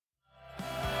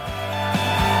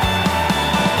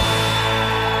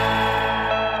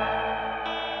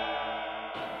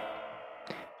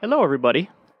Hello, everybody.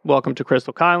 Welcome to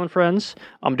Crystal, Kyle, and Friends.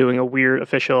 I'm doing a weird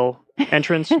official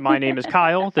entrance. My name is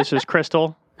Kyle. This is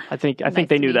Crystal. I think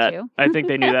they knew that. I think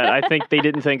they knew that. I think they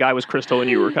didn't think I was Crystal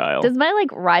and you were Kyle. Does my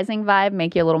rising vibe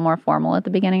make you a little more formal at the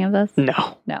beginning of this?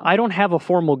 No. I don't have a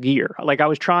formal gear. I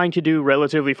was trying to do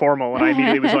relatively formal, and I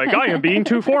immediately was like, I am being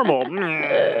too formal.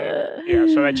 Yeah,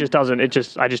 so it just doesn't.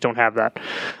 I just don't have that.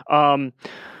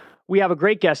 We have a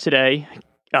great guest today.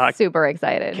 Super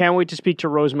excited. Can't wait to speak to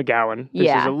Rose McGowan.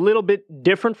 This is a little bit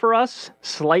different for us,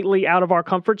 slightly out of our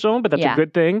comfort zone, but that's a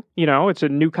good thing. It's a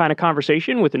new kind of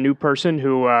conversation with a new person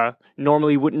who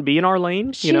normally wouldn't be in our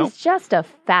lane. She's just a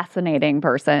fascinating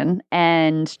person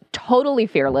and totally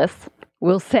fearless.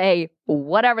 Will say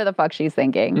whatever the fuck she's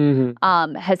thinking.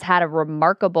 Mm-hmm. Has had a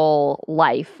remarkable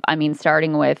life. I mean,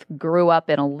 starting with grew up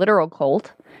in a literal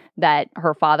cult that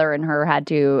her father and her had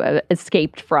to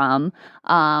escaped from,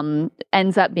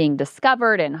 ends up being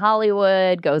discovered in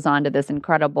Hollywood, goes on to this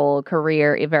incredible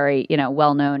career, a very,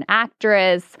 well-known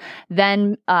actress,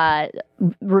 then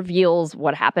reveals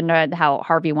what happened to her, how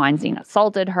Harvey Weinstein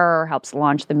assaulted her, helps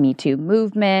launch the Me Too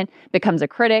movement, becomes a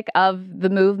critic of the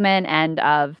movement and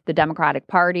of the Democratic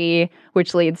Party,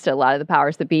 which leads to a lot of the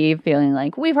powers that be feeling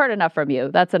like, we've heard enough from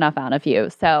you. That's enough out of you.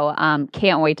 So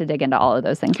can't wait to dig into all of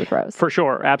those things with Rose. For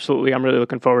sure. Absolutely. I'm really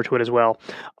looking forward to it as well.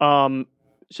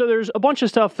 So there's a bunch of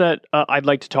stuff that I'd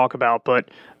like to talk about, but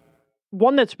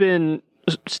one that's been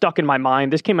stuck in my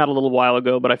mind, this came out a little while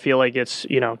ago, but I feel like it's,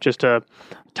 just a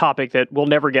topic that will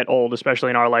never get old, especially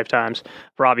in our lifetimes,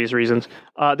 for obvious reasons.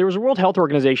 There was a World Health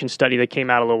Organization study that came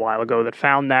out a little while ago that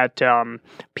found that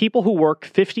people who work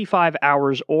 55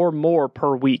 hours or more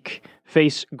per week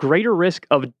face greater risk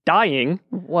of dying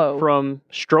from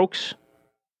strokes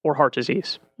or heart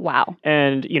disease. Wow.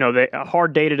 And, the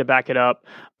hard data to back it up.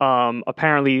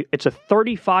 Apparently, it's a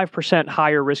 35%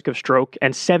 higher risk of stroke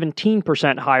and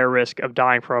 17% higher risk of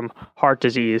dying from heart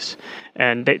disease.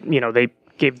 And, they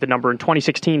gave the number in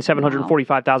 2016,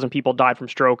 745,000 people died from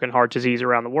stroke and heart disease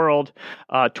around the world.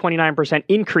 29%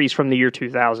 increase from the year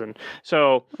 2000.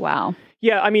 So, wow.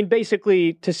 Yeah, I mean,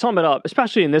 basically, to sum it up,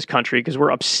 especially in this country, because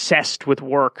we're obsessed with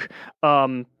work,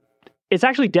 it's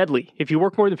actually deadly. If you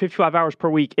work more than 55 hours per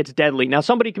week, it's deadly. Now,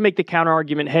 somebody can make the counter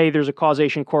argument, hey, there's a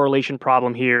causation correlation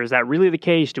problem here. Is that really the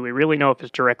case? Do we really know if it's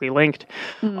directly linked?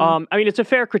 Mm-hmm. I mean, it's a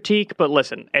fair critique, but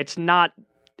listen,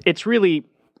 it's really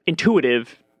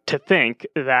intuitive to think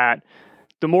that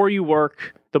the more you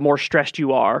work, the more stressed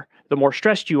you are. The more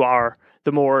stressed you are,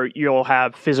 the more you'll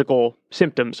have physical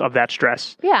symptoms of that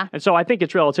stress. Yeah. And so I think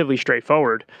it's relatively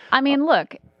straightforward. I mean,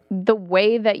 look, the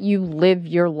way that you live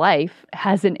your life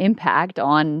has an impact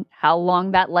on how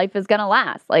long that life is going to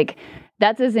last.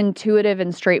 That's as intuitive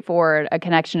and straightforward a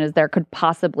connection as there could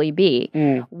possibly be.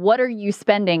 What are you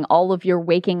spending all of your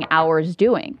waking hours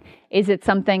doing? Is it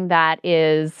something that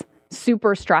is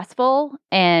super stressful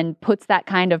and puts that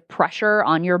kind of pressure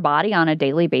on your body on a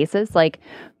daily basis?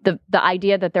 The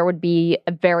idea that there would be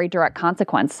a very direct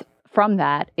consequence from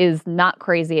that is not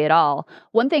crazy at all.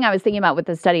 One thing I was thinking about with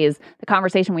this study is the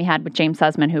conversation we had with James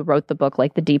Sussman, who wrote the book,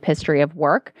 The Deep History of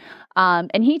Work.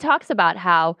 And he talks about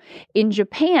how in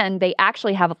Japan, they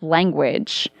actually have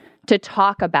language to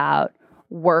talk about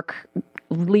work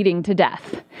leading to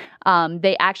death.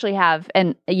 They actually have,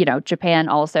 and, Japan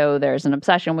also, there's an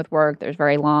obsession with work. There's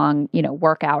very long,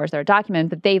 work hours that are documented,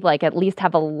 but they at least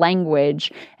have a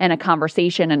language and a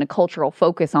conversation and a cultural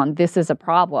focus on this is a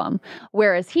problem.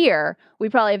 Whereas here, we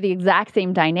probably have the exact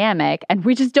same dynamic and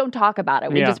we just don't talk about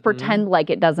it. We just pretend like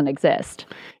it doesn't exist.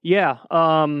 Yeah.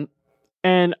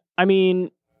 And I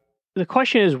mean, the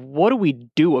question is, what do we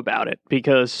do about it?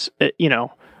 Because,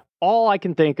 all I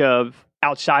can think of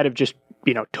outside of just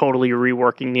totally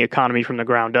reworking the economy from the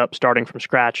ground up, starting from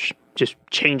scratch, just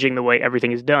changing the way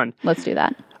everything is done. Let's do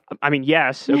that. I mean,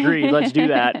 yes, agreed. Let's do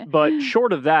that. But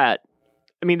short of that,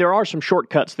 I mean, there are some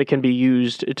shortcuts that can be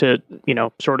used to,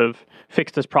 sort of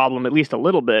fix this problem at least a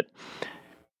little bit.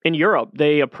 In Europe,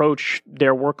 they approach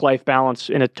their work-life balance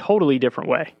in a totally different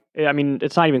way. I mean,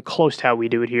 it's not even close to how we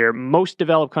do it here. Most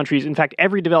developed countries, in fact,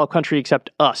 every developed country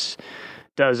except us,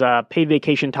 does paid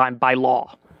vacation time by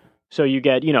law. So you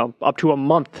get, up to a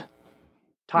month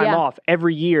time off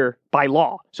every year by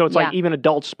law. So it's like even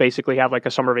adults basically have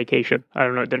a summer vacation. I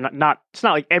don't know. They're not it's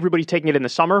not like everybody's taking it in the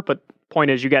summer, but point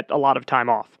is you get a lot of time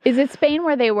off. Is it Spain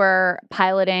where they were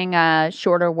piloting a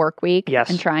shorter work week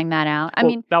and trying that out? I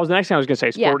mean, that was the next thing I was going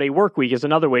to say. 4-day work week is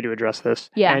another way to address this.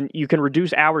 Yeah. And you can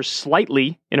reduce hours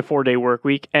slightly in a 4-day work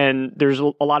week. And there's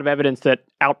a lot of evidence that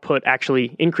output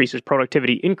actually increases,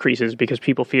 productivity increases because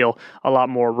people feel a lot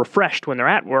more refreshed when they're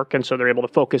at work. And so they're able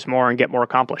to focus more and get more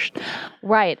accomplished.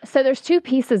 Right. So there's two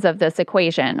pieces of this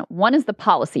equation. One is the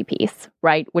policy piece,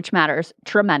 right? Which matters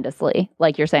tremendously.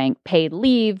 Like you're saying, paid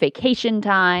leave, vacation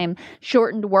time,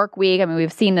 shortened work week. I mean,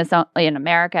 we've seen this in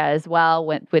America as well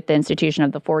with the institution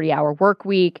of the 40-hour work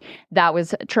week. That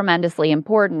was tremendously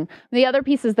important. The other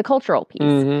piece is the cultural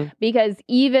piece, because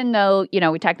even though,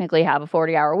 we technically have a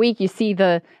 40-hour week, you see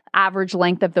the average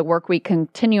length of the work week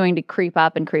continuing to creep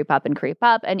up and creep up and creep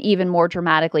up. And even more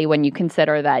dramatically when you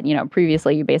consider that,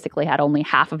 previously you basically had only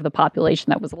half of the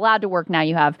population that was allowed to work. Now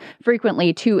you have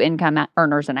frequently 2 income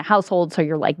earners in a household. So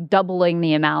you're like doubling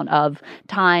the amount of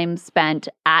time spent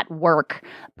at work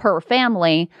per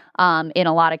family in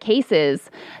a lot of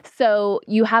cases. So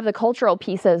you have the cultural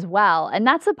piece as well. And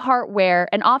that's a part where,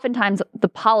 and oftentimes the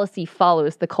policy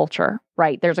follows the culture,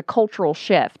 right? There's a cultural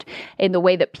shift in the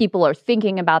way that people are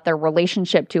thinking about their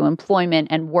relationship to employment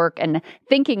and work and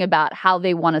thinking about how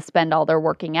they want to spend all their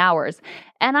working hours.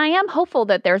 And I am hopeful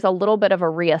that there's a little bit of a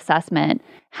reassessment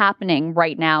happening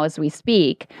right now as we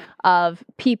speak of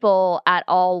people at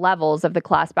all levels of the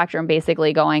class spectrum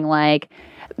basically going like,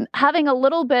 having a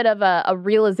little bit of a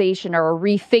realization or a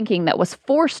rethinking that was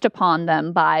forced upon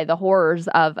them by the horrors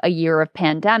of a year of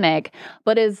pandemic,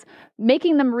 but is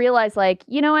making them realize like,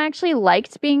 I actually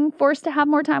liked being forced to have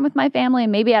more time with my family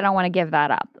and maybe I don't want to give that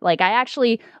up. Like I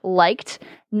actually liked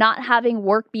not having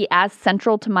work be as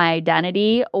central to my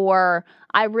identity, or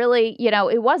I really,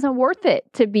 it wasn't worth it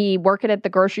to be working at the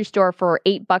grocery store for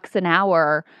 $8 an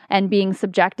hour and being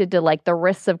subjected to like the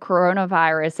risks of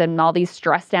coronavirus and all these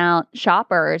stressed out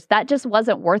shoppers. That just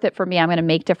wasn't worth it for me. I'm going to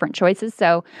make different choices.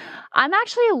 So I'm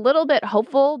actually a little bit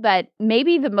hopeful that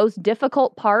maybe the most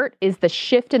difficult part is the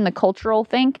shift in the cultural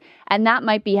think, and that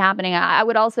might be happening. I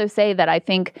would also say that I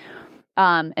think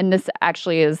and this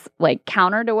actually is like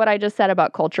counter to what I just said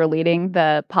about culture leading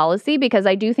the policy, because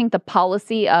I do think the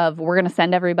policy of we're going to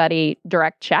send everybody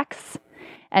direct checks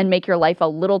and make your life a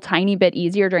little tiny bit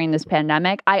easier during this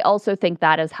pandemic. I also think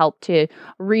that has helped to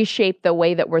reshape the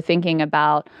way that we're thinking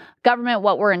about government,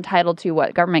 what we're entitled to,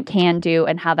 what government can do,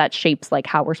 and how that shapes like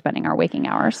how we're spending our waking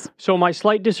hours. So my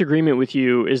slight disagreement with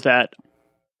you is that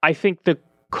I think the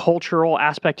cultural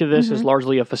aspect of this is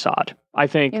largely a facade. I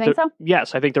think, you think so?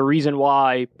 Yes, I think the reason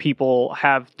why people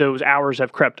have those hours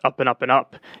have crept up and up and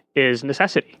up is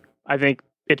necessity. I think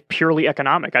it's purely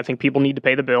economic. I think people need to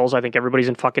pay the bills. I think everybody's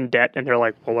in fucking debt and they're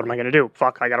like, well, what am I going to do?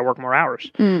 Fuck, I got to work more hours.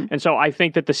 And so I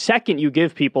think that the second you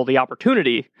give people the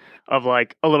opportunity of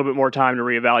like a little bit more time to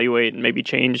reevaluate and maybe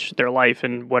change their life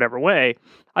in whatever way,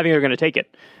 I think they're going to take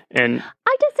it. And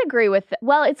I disagree with,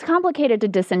 well, it's complicated to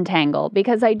disentangle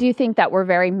because I do think that we're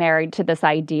very married to this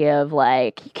idea of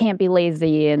like, you can't be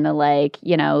lazy and the like,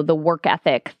 the work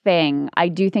ethic thing, I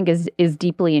do think is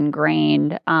deeply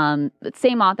ingrained.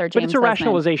 Same author, James. But it's a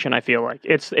rationalization, I feel like.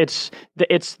 It's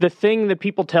the thing that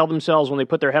people tell themselves when they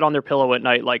put their head on their pillow at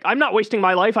night, like, I'm not wasting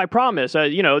my life, I promise.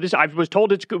 This I was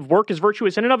told work is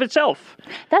virtuous in and of itself.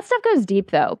 That stuff goes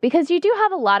deep though, because you do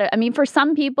have a lot of, for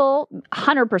some people,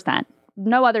 100%.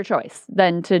 No other choice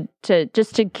than to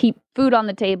keep food on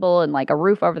the table and like a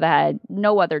roof over the head.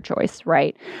 No other choice,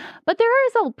 right? But there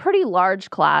is a pretty large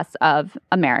class of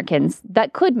Americans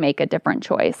that could make a different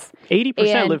choice.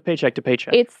 80% live paycheck to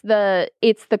paycheck. It's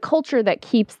the culture that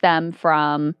keeps them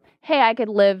from, hey, I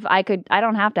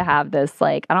don't have to have this,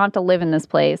 like, I don't have to live in this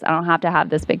place. I don't have to have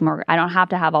this big mortgage. I don't have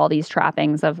to have all these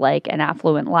trappings of like an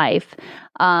affluent life.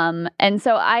 And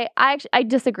so I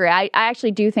disagree. I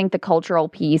actually do think the cultural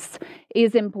piece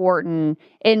is important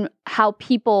in how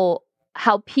people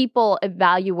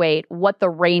evaluate what the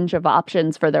range of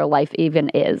options for their life even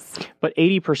is. But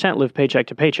 80% live paycheck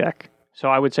to paycheck. So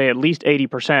I would say at least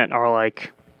 80% are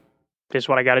like, this is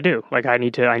what I got to do. Like I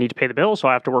need to pay the bill, so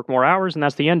I have to work more hours, and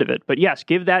that's the end of it. But yes,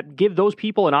 give those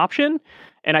people an option,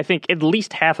 and I think at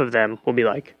least half of them will be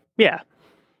like, yeah,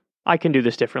 I can do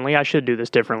this differently. I should do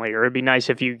this differently. Or it'd be nice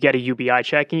if you get a UBI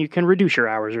check and you can reduce your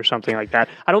hours or something like that.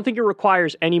 I don't think it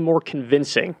requires any more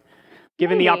convincing,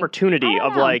 given the opportunity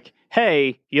of like,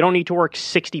 hey, you don't need to work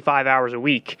 65 hours a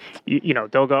week.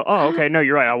 They'll go, oh, okay, no,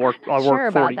 you're right. I'll work 40. Sure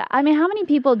about that. How many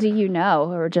people do you know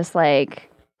who are just like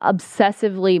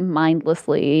obsessively,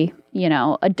 mindlessly,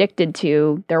 addicted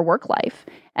to their work life,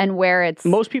 and where it's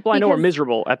most people I know are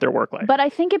miserable at their work life. But I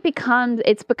think it's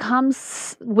become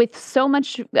with so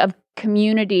much of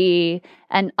community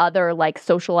and other like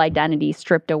social identity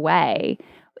stripped away,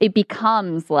 it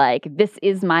becomes like, this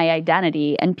is my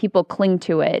identity, and people cling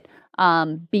to it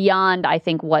beyond, I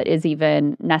think, what is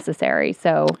even necessary.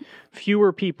 So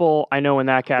fewer people I know in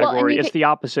that category. It's the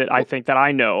opposite, I think, that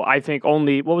I know. I think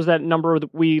only, what was that number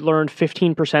that we learned?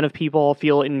 15% of people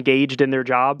feel engaged in their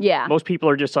job. Yeah. Most people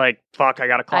are just like, fuck, I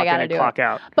got to clock in and clock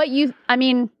out. But you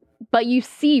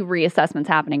see reassessments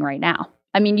happening right now.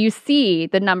 I mean, you see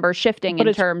the numbers shifting But in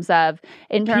it's terms of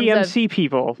PMC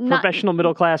people, not- professional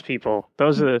middle class people.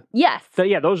 Those are yes.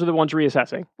 those are the ones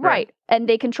reassessing. Right. And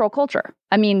they control culture.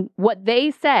 I mean, what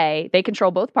they say, they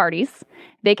control both parties.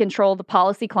 They control the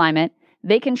policy climate.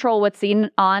 They control what's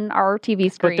seen on our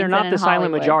TV screens. But they're not and the in silent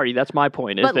Hollywood. majority. That's my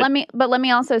point. But let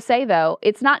me also say though,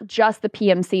 it's not just the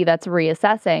PMC that's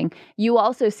reassessing. You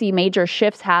also see major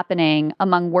shifts happening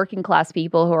among working class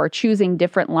people who are choosing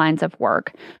different lines of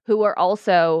work, who are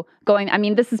also going. I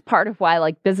mean, this is part of why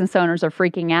like business owners are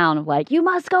freaking out of like, you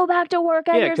must go back to work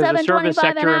at your because the service $7.25 an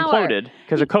sector hour. imploded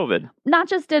because of COVID. Not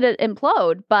just did it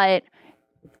implode, but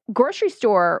grocery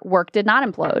store work did not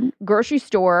implode. Grocery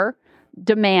store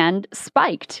demand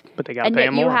spiked. But they got to And pay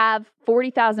yet them you more. have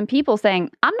 40,000 people saying,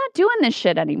 I'm not doing this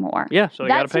shit anymore. Yeah, so they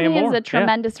got to That pay to them me more. is a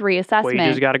tremendous reassessment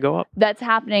Wages got to go up. that's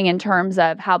happening in terms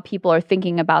of how people are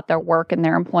thinking about their work and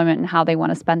their employment and how they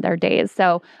want to spend their days.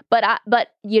 So, but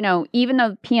you know, even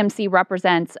though PMC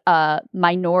represents a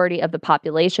minority of the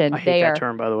population, I hate that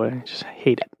term, by the way. I just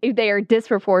hate it. they are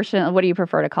disproportionate. What do you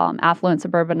prefer to call them? Affluent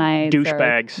suburbanites,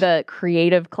 Douchebags. or the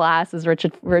creative class, is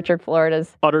Richard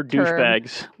Florida's Utter term.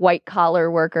 douchebags. White collar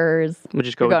workers. We'll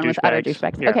just go We're with going with utter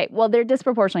douchebags. Yeah. Okay, well, they're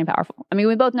disproportionately powerful. I mean,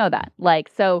 we both know that. Like,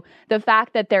 so the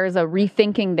fact that there's a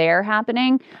rethinking there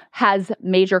happening has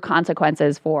major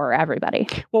consequences for everybody.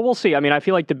 Well, we'll see. I mean, I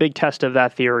feel like the big test of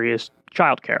that theory is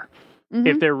childcare. Mhm.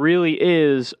 If there really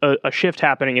is a shift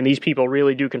happening and these people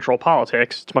really do control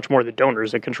politics, it's much more the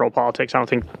donors that control politics. I don't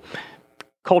think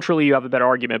culturally you have a better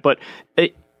argument, but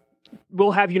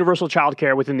we'll have universal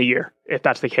childcare within the year if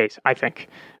that's the case, I think.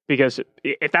 Because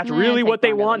if that's really what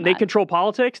they want and they control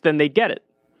politics, then they get it.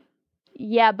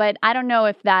 Yeah, but I don't know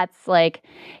if that's like,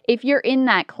 if you're in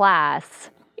that class,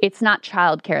 it's not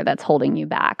childcare that's holding you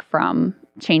back from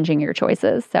changing your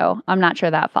choices. So I'm not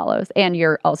sure that follows. And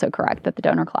you're also correct that the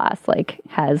donor class like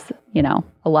has, you know,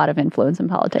 a lot of influence in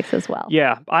politics as well.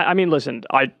 Yeah. I mean, listen,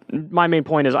 my main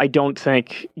point is I don't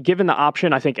think, given the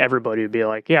option, I think everybody would be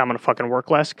like, yeah, I'm going to fucking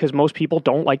work less because most people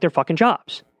don't like their fucking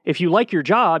jobs. If you like your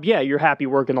job, yeah, you're happy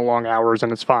working the long hours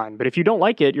and it's fine. But if you don't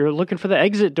like it, you're looking for the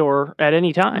exit door at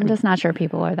any time. I'm just not sure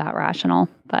people are that rational,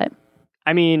 but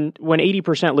I mean, when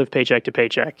 80% live paycheck to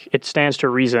paycheck, it stands to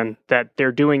reason that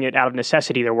they're doing it out of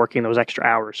necessity. They're working those extra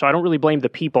hours. So I don't really blame the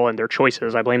people and their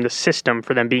choices. I blame the system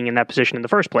for them being in that position in the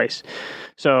first place.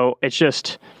 So it's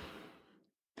just...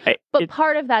 But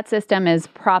part of that system is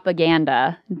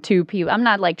propaganda to people. I'm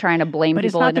not like trying to blame but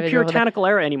people. But it's not the individually. puritanical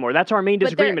era anymore. That's our main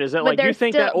disagreement. Is that like you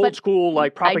think still, that old school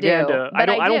like propaganda? I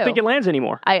don't think it lands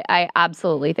anymore. I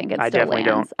absolutely think it still definitely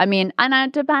lands. Don't. I mean, and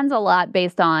it depends a lot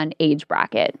based on age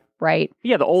bracket. Right?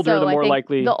 Yeah, the older, the more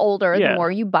likely. The older, the more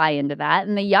you buy into that.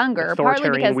 And the younger, partly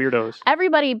because weirdos.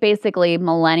 Everybody, basically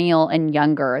millennial and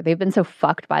younger, they've been so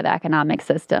fucked by the economic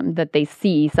system that they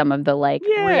see some of the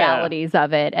realities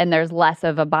of it. And there's less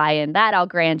of a buy-in. That I'll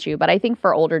grant you. But I think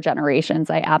for older generations,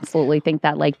 I absolutely think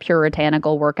that like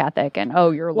puritanical work ethic and,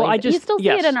 you're lazy. You still see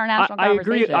it in our national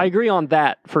conversation. I agree on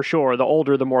that for sure. The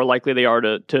older, the more likely they are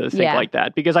to think like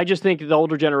that. Because I just think the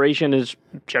older generation is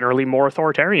generally more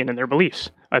authoritarian in their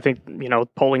beliefs. I think,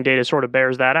 polling data sort of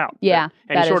bears that out. Yeah,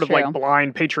 and sort of like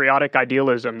blind patriotic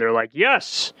idealism. They're like,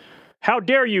 yes, how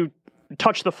dare you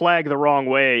touch the flag the wrong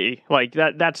way? Like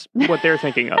that's what they're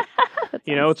thinking of.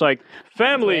 It's like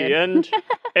family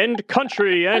and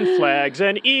country and flags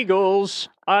and eagles.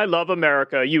 I love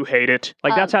America. You hate it.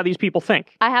 Like that's how these people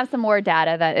think. I have some more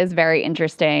data that is very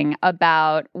interesting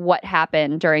about what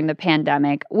happened during the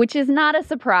pandemic, which is not a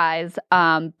surprise,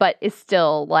 but is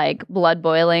still like blood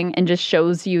boiling and just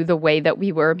shows you the way that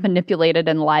we were manipulated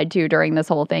and lied to during this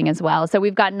whole thing as well. So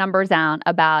we've got numbers out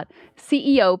about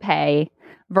CEO pay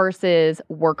versus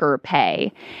worker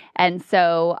pay. And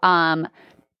so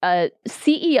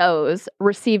CEOs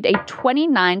received a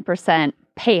 29%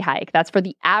 pay hike. That's for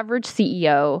the average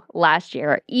CEO last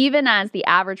year, even as the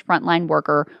average frontline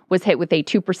worker was hit with a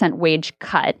 2% wage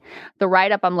cut. The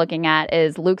write-up I'm looking at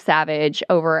is Luke Savage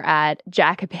over at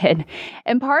Jacobin.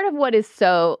 And part of what is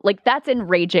so, that's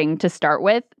enraging to start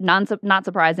with, not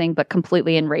surprising, but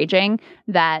completely enraging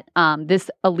that this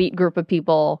elite group of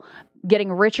people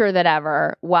getting richer than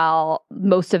ever while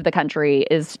most of the country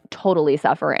is totally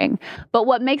suffering. But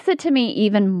what makes it to me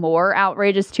even more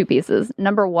outrageous, two pieces.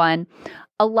 Number one,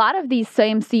 a lot of these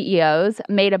same CEOs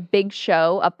made a big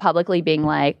show of publicly being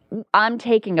like, I'm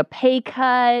taking a pay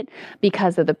cut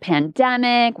because of the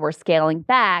pandemic, we're scaling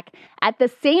back. At the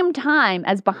same time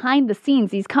as behind the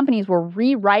scenes, these companies were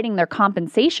rewriting their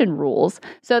compensation rules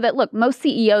so that, look, most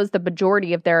CEOs, the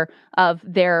majority of their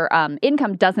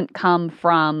income doesn't come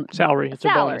from salary. It's a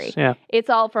bonus. Yeah.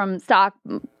 It's all from stock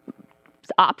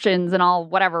options and all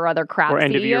whatever other crap Or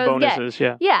end of year CEOs get. bonuses,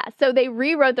 yeah. Yeah, so they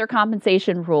rewrote their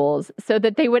compensation rules so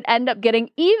that they would end up getting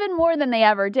even more than they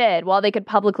ever did, while they could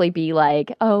publicly be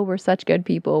like, oh, we're such good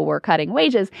people, we're cutting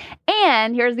wages.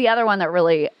 And here's the other one that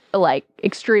really, like,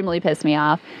 extremely pissed me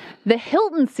off. The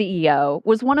Hilton CEO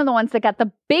was one of the ones that got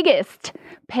the biggest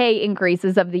pay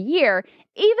increases of the year,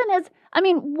 even as, I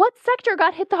mean, what sector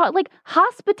got hit the hard? Like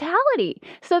hospitality.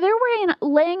 So they're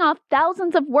laying off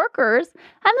thousands of workers,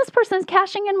 and this person's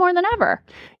cashing in more than ever.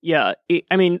 Yeah,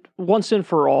 I mean, once and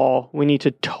for all, we need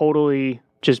to totally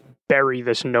just bury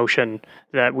this notion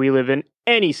that we live in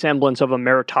any semblance of a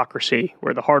meritocracy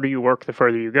where the harder you work, the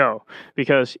further you go.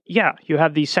 Because, yeah, you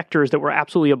have these sectors that were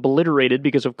absolutely obliterated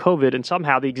because of COVID, and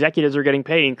somehow the executives are getting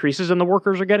pay increases and the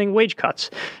workers are getting wage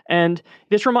cuts. And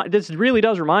this really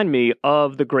does remind me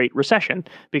of the Great Recession,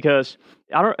 because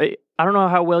I don't know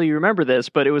how well you remember this,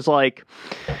 but it was like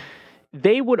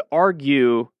they would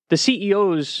argue, the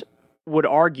CEOs would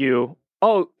argue,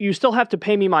 oh, you still have to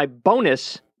pay me my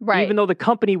bonus, right, even though the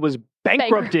company was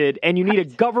bankrupted and you need a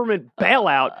government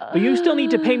bailout, but you still need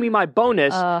to pay me my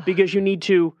bonus because you need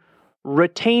to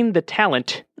retain the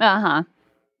talent.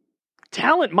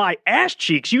 Talent, my ass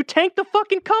cheeks. You tanked the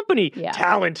fucking company. Yeah.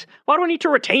 Talent. Why do I need to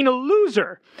retain a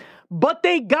loser? But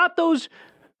they got those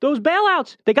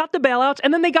bailouts. They got the bailouts,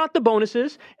 and then they got the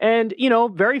bonuses. And, you know,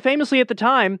 very famously at the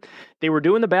time, they were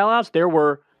doing the bailouts. There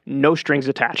were no strings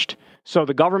attached. So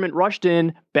the government rushed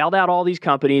in, bailed out all these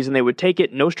companies, and they would take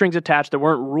it, no strings attached. There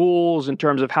weren't rules in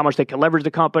terms of how much they could leverage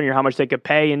the company or how much they could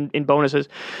pay in bonuses.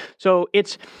 So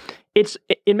it's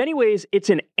in many ways, it's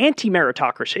an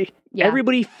anti-meritocracy. Yeah.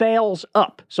 Everybody fails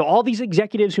up. So all these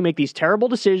executives who make these terrible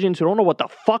decisions, who don't know what the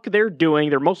fuck they're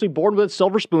doing, they're mostly born with a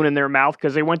silver spoon in their mouth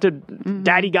because they went to,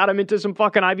 daddy got them into some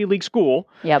fucking Ivy League school.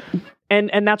 Yep.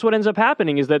 And that's what ends up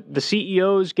happening, is that the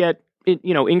CEOs get,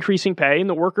 you know, increasing pay and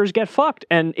the workers get fucked.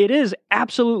 And it is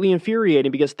absolutely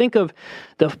infuriating, because think of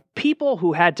the people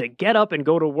who had to get up and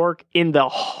go to work in the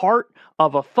heart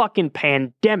of a fucking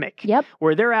pandemic. Yep.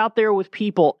 Where they're out there with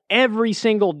people every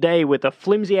single day with a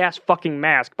flimsy ass fucking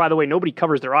mask. By the way, nobody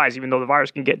covers their eyes, even though the virus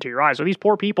can get into your eyes. So these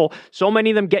poor people, so many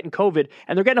of them getting COVID,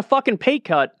 and they're getting a fucking pay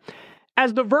cut,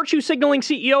 as the virtue signaling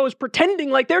CEO is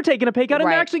pretending like they're taking a pay cut,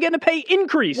 and they're actually getting a pay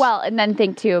increase. Well, and then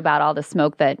think too about all the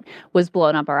smoke that was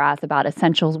blown up our ass about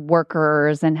essential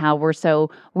workers and how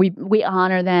we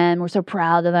honor them, we're so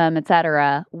proud of them,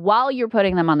 etc. While you're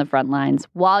putting them on the front lines,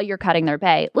 while you're cutting their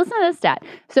pay. Listen to this stat.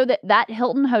 So that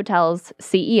Hilton Hotels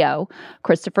CEO,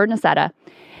 Christopher Nassetta,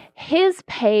 his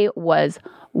pay was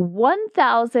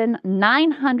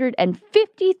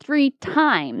 1,953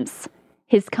 times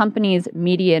his company's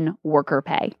median worker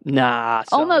pay. Nah.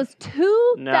 Almost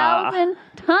 2,000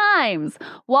 times.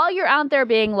 While you're out there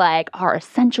being like, our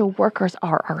essential workers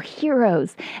are our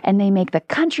heroes and they make the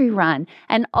country run.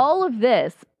 And all of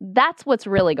this, that's what's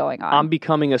really going on. I'm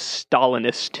becoming a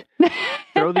Stalinist.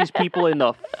 Throw these people in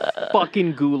the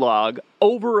fucking gulag.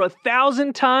 Over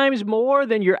 1,000 times more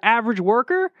than your average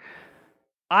worker?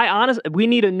 We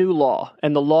need a new law,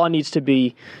 and the law needs to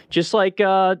be just like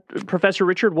Professor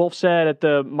Richard Wolff said at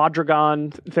the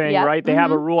Mondragon thing, right? They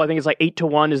have a rule. I think it's like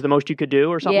 8-1 is the most you could do,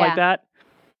 or something like that.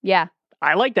 Yeah.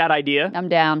 I like that idea. I'm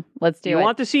down. Let's do it. You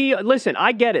want to see, listen,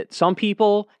 I get it. Some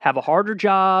people have a harder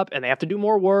job and they have to do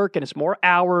more work and it's more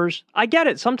hours. I get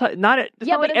it. Sometimes, not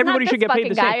like everybody should get paid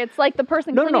the same. It's like the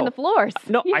person cleaning the floors.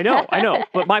 No, I know.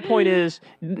 But my point is,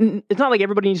 it's not like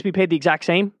everybody needs to be paid the exact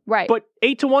same. Right. But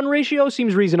 8-1 ratio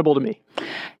seems reasonable to me.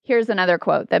 Here's another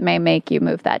quote that may make you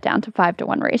move that down to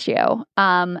 5-1 ratio.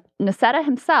 Nassetta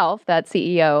himself, that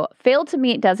CEO, failed to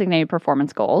meet designated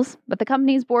performance goals, but the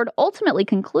company's board ultimately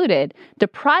concluded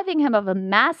depriving him of a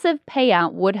massive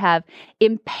payout would have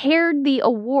impaired the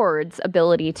award's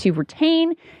ability to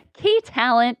retain key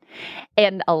talent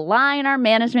and align our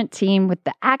management team with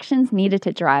the actions needed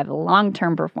to drive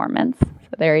long-term performance.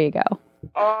 So there you go.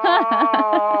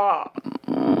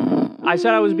 I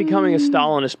said I was becoming a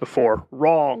Stalinist before.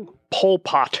 Wrong. Pol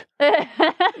Pot.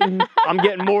 I'm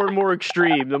getting more and more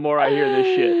extreme the more I hear this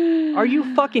shit. Are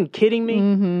you fucking kidding me?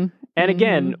 Mm-hmm. And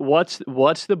again, what's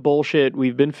the bullshit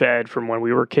we've been fed from when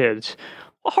we were kids?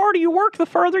 The harder you work, the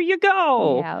further you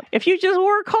go. Yep. If you just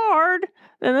work hard,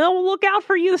 then they'll look out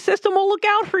for you. The system will look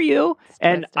out for you.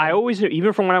 And I always knew,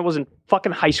 even from when I was in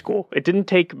fucking high school, it didn't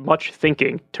take much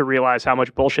thinking to realize how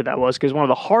much bullshit that was, because one of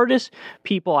the hardest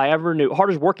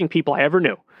working people I ever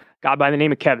knew, a guy by the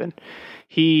name of Kevin,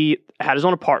 he had his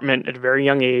own apartment at a very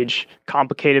young age,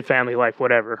 complicated family life,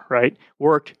 whatever, right?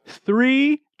 Worked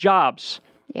 3 jobs,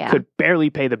 could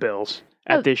barely pay the bills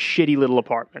at this shitty little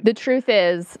apartment. The truth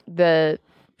is, the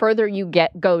further you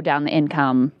go down the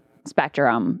income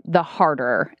spectrum, the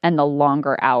harder and the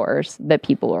longer hours that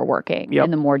people are working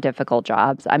and the more difficult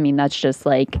jobs. I mean, that's just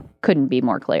like, couldn't be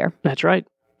more clear. That's right.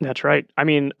 That's right. I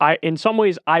mean, in some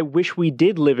ways, I wish we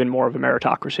did live in more of a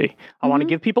meritocracy. I want to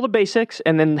give people the basics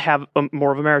and then have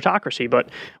more of a meritocracy. But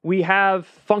we have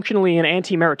functionally an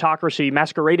anti-meritocracy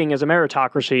masquerading as a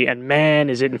meritocracy, and man,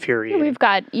 is it infuriating. We've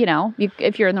got,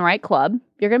 if you're in the right club,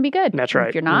 you're going to be good. That's right.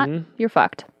 If you're not, you're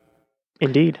fucked.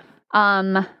 Indeed.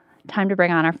 Time to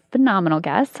bring on our phenomenal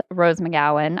guest, Rose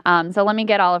McGowan. So let me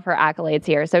get all of her accolades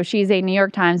here. So she's a New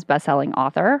York Times bestselling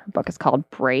author. Her book is called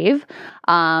Brave.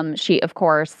 She, of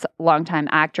course, longtime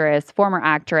actress, former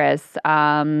actress,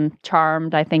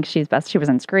 Charmed. I think she's best. She was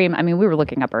in Scream. I mean, we were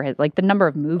looking up her, like the number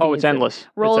of movies. Oh, it's endless.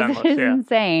 Roles is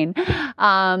insane.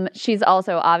 She's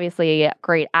also obviously a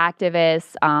great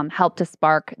activist, helped to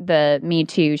spark the Me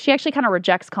Too. She actually kind of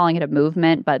rejects calling it a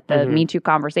movement, but the Me Too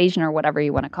conversation or whatever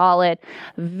you want to call it.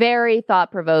 Very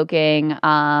thought-provoking,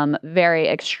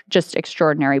 just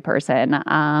extraordinary person.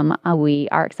 We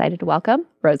are excited to welcome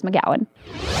Rose McGowan.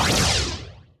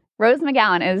 Rose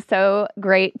McGowan, it is so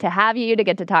great to have you, to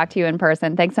get to talk to you in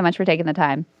person. Thanks so much for taking the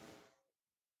time.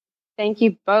 Thank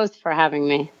you both for having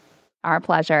me. Our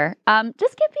pleasure.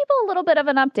 Just give people a little bit of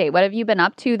an update. What have you been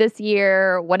up to this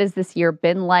year? What has this year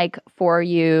been like for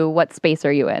you? What space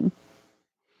are you in?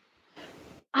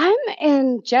 I'm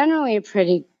in generally a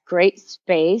pretty great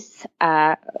space.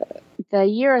 The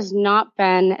year has not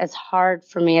been as hard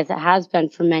for me as it has been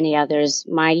for many others.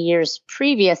 My years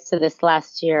previous to this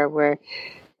last year were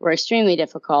extremely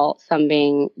difficult, some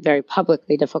being very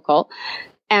publicly difficult.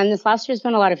 And this last year has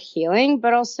been a lot of healing,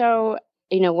 but also,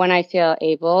 when I feel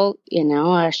able,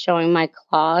 showing my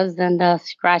claws and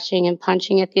scratching and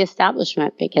punching at the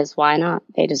establishment, because why not?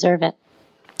 They deserve it.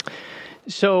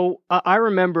 So I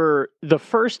remember the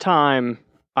first time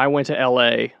I went to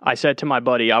LA, I said to my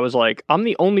buddy, I was like, I'm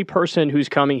the only person who's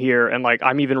coming here, and like,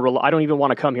 I don't even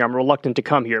want to come here. I'm reluctant to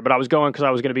come here, but I was going because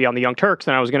I was going to be on the Young Turks,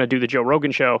 and I was going to do the Joe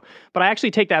Rogan show. But I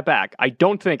actually take that back. I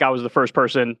don't think I was the first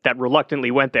person that reluctantly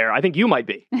went there. I think you might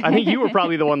be. I think you were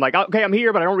probably the one like, okay, I'm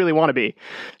here, but I don't really want to be.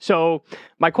 So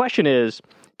my question is,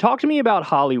 talk to me about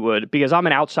Hollywood, because I'm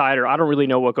an outsider. I don't really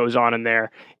know what goes on in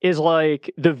there. Is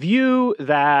like the view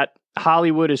that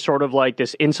Hollywood is sort of like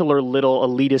this insular little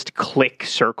elitist clique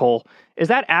circle. Is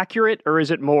that accurate, or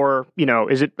is it more,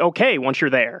 is it okay once you're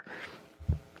there?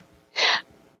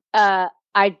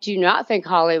 I do not think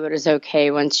Hollywood is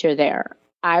okay once you're there.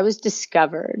 I was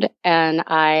discovered, and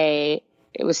I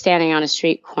was standing on a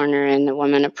street corner, and the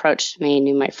woman approached me,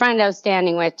 knew my friend I was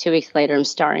standing with. 2 weeks later, I'm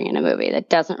starring in a movie. That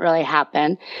doesn't really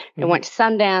happen. I went to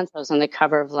Sundance. I was on the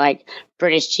cover of like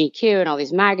British GQ and all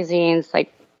these magazines,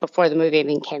 like before the movie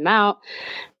even came out.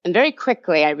 And very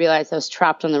quickly, I realized I was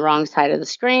trapped on the wrong side of the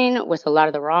screen with a lot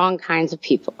of the wrong kinds of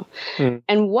people.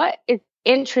 And what is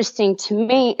interesting to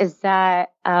me is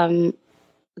that the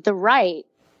right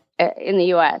in the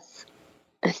U.S.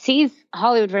 sees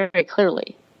Hollywood very, very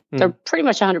clearly. They're pretty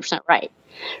much 100% right.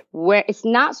 Where it's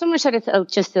not so much that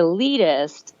it's just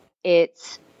elitist,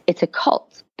 it's a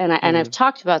cult. And I've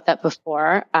talked about that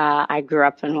before. I grew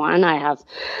up in one. I have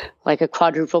like a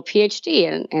quadruple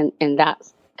PhD in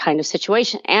that kind of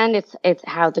situation. And it's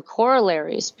how the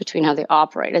corollaries between how they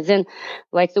operate, as in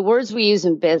like the words we use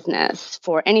in business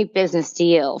for any business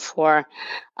deal, for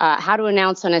how to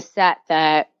announce on a set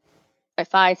that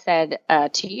if I said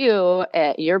to you,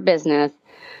 your business,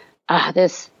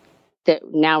 that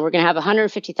now we're going to have a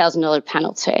 $150,000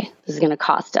 penalty. This is going to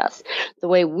cost us. The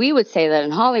way we would say that in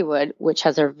Hollywood, which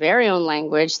has our very own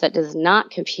language that does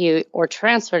not compute or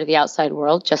transfer to the outside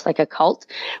world, just like a cult,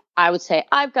 I would say,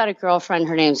 I've got a girlfriend,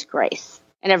 her name's Grace.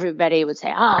 And everybody would say,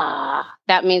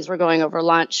 that means we're going over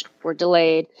lunch, we're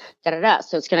delayed,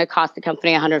 So it's going to cost the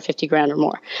company $150,000 or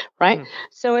more, right?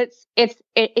 So it's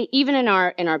even in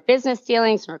our business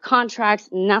dealings, in our contracts,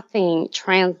 nothing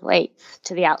translates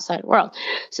to the outside world.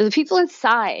 So the people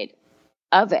inside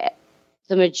of it,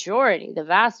 the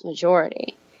vast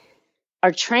majority,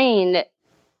 are trained,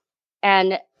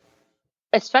 and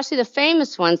especially the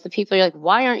famous ones, the people you're like,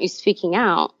 why aren't you speaking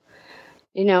out?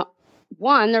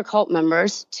 One, they're cult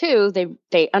members. Two,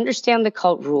 they understand the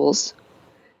cult rules.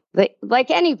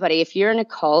 Like anybody, if you're in a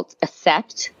cult, a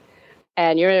sect,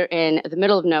 and you're in the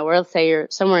middle of nowhere, let's say you're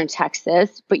somewhere in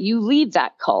Texas, but you leave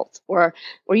that cult or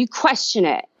you question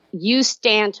it, you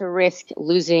stand to risk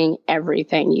losing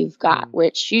everything you've got,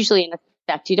 which usually in a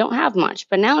sect you don't have much.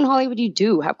 But now in Hollywood, you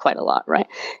do have quite a lot, right?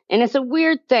 And it's a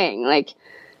weird thing. Like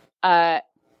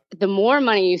the more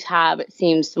money you have, it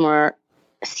seems, the more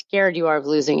scared you are of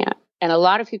losing it. And a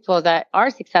lot of people that are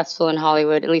successful in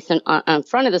Hollywood, at least on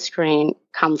front of the screen,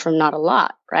 come from not a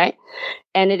lot, right?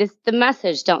 And it is the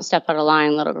message, don't step out of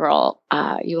line, little girl.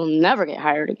 You will never get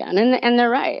hired again. And they're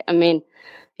right. I mean,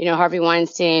 Harvey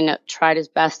Weinstein tried his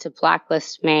best to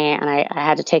blacklist me, and I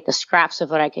had to take the scraps of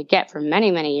what I could get for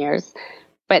many, many years.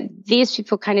 But these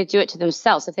people kind of do it to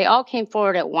themselves. If they all came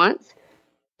forward at once,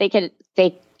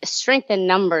 they strengthen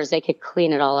numbers, they could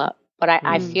clean it all up. But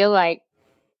I feel like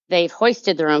they've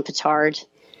hoisted their own petard.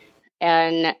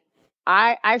 And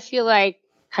I feel like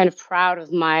kind of proud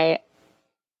of my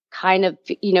kind of,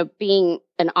 being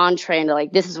an entree into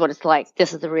like, this is what it's like.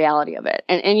 This is the reality of it.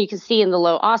 And you can see in the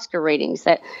low Oscar ratings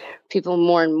that people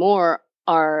more and more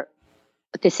are,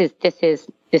 this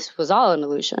was all an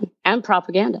illusion and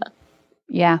propaganda.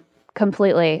 Yeah,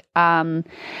 completely.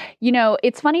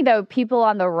 It's funny though, people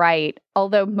on the right,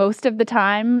 although most of the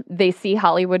time they see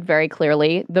Hollywood very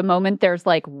clearly, the moment there's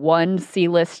like one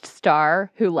C-list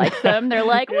star who likes them, they're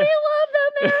like, we love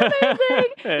them, they're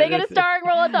amazing. They get a starring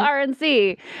role at the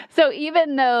RNC. So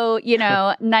even though,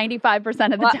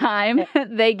 95% of the time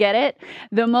they get it,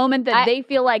 the moment that they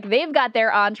feel like they've got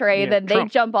their entree, then they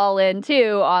jump all in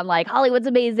too on like Hollywood's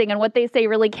amazing and what they say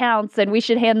really counts and we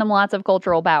should hand them lots of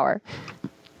cultural power.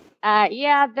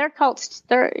 They're cults.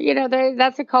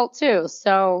 That's a cult too.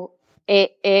 So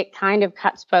it kind of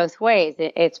cuts both ways.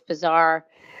 It's bizarre.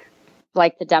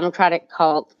 Like the Democratic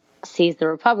cult sees the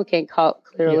Republican cult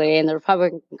clearly, and the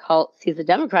Republican cult sees the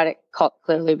Democratic cult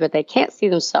clearly, but they can't see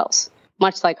themselves,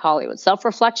 much like Hollywood.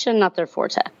 Self-reflection, not their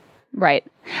forte. Right.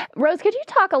 Rose, could you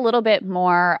talk a little bit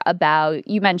more about,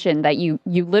 you mentioned that you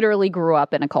literally grew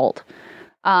up in a cult,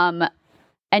 and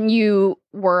you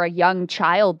were a young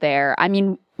child there. I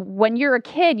mean, when you're a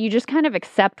kid, you just kind of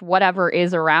accept whatever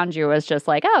is around you as just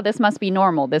like, oh, this must be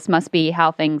normal. This must be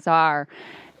how things are.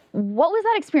 What was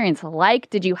that experience like?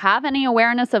 Did you have any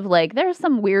awareness of like, there's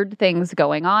some weird things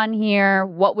going on here?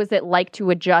 What was it like to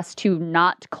adjust to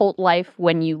not cult life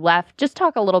when you left? Just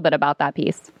talk a little bit about that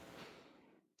piece.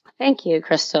 Thank you,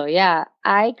 Crystal. Yeah,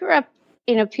 I grew up,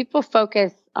 people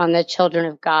focus on the Children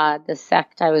of God, the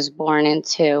sect I was born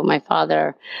into. My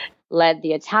father led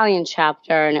the Italian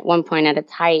chapter, and at one point at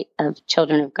its height of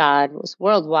Children of God was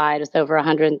worldwide with over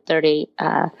 130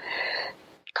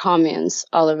 communes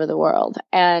all over the world.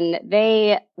 And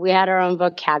we had our own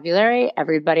vocabulary.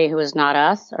 Everybody who was not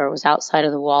us or was outside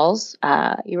of the walls,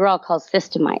 you were all called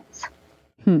systemites.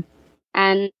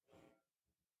 And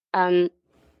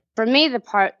for me, the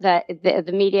part that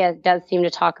the media does seem to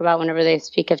talk about whenever they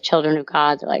speak of Children of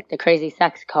God, they're like the crazy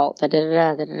sex cult, but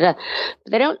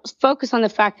they don't focus on the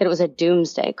fact that it was a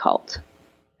doomsday cult.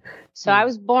 So I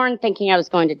was born thinking I was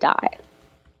going to die.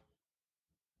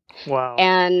 Wow.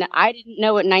 And I didn't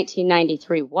know what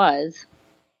 1993 was,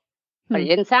 but it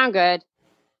didn't sound good.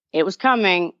 It was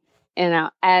coming,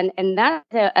 and that's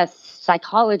a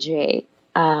psychology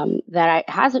that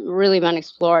hasn't really been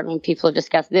explored when people have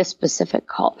discussed this specific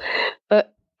cult.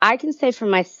 But I can say for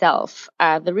myself,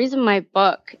 the reason my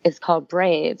book is called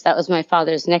Brave, that was my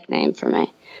father's nickname for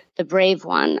me, the brave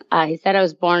one. He said I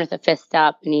was born with a fist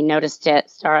up, and he noticed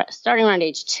it starting around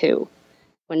age 2,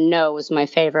 when no was my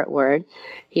favorite word.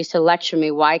 He used to lecture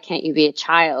me, why can't you be a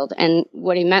child? And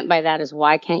what he meant by that is,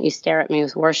 why can't you stare at me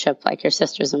with worship like your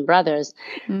sisters and brothers?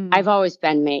 I've always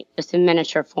been me, just in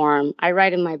miniature form. I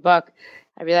write in my book,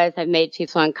 I realized I've made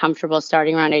people uncomfortable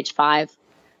starting around age 5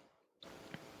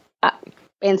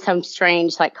 in some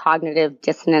strange, like cognitive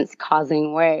dissonance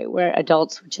causing way where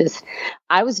adults,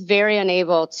 I was very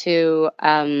unable to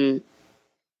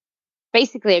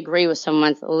basically agree with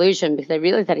someone's illusion, because I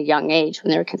realized at a young age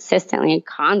when they were consistently and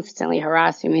constantly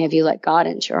harassing me, have you let God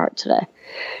into your heart today?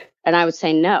 And I would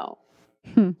say no.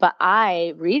 But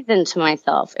I reasoned to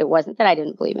myself, it wasn't that I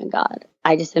didn't believe in God.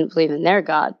 I just didn't believe in their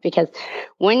God, because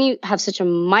when you have such a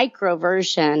micro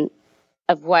version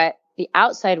of what the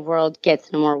outside world gets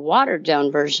in a more watered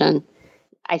down version,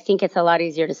 I think it's a lot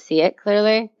easier to see it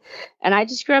clearly. And I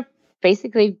just grew up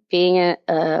basically being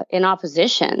in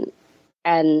opposition,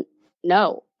 and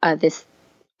no,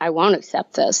 I won't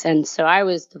accept this. And so I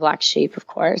was the black sheep, of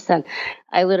course, and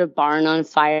I lit a barn on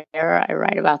fire. I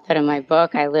write about that in my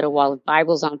book. I lit a wall of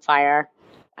Bibles on fire.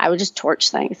 I would just torch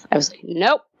things. I was like,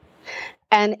 nope.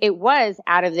 And it was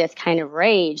out of this kind of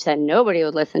rage that nobody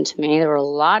would listen to me. There were a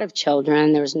lot of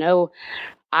children.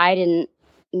 I didn't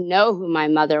know who my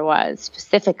mother was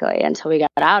specifically until we got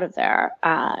out of there.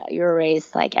 You were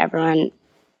raised like everyone,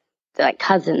 like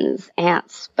cousins,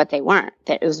 aunts, but they weren't.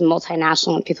 It was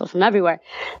multinational and people from everywhere.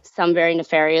 Some very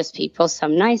nefarious people,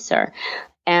 some nicer.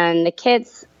 And the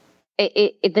kids,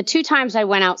 the 2 times I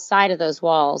went outside of those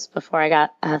walls before I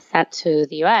got sent to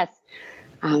the U.S.,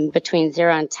 between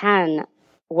 0 and 10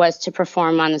 was to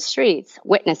perform on the streets,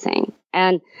 witnessing.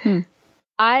 And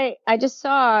I just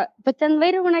saw, but then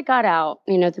later when I got out,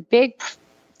 the big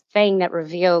thing that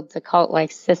revealed the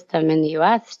cult-like system in the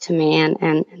U.S. to me and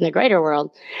in the greater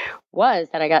world was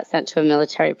that I got sent to a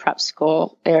military prep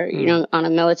school or, on a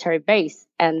military base.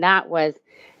 And that was,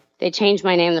 they changed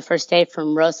my name the first day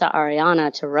from Rosa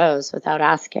Ariana to Rose without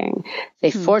asking.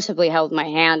 They forcibly held my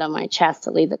hand on my chest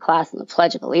to lead the class in the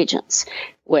Pledge of Allegiance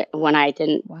when I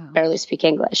didn't barely speak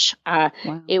English.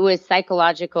 It was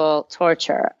psychological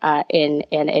torture in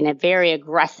a very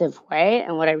aggressive way.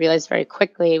 And what I realized very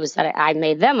quickly was that I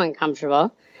made them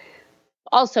uncomfortable.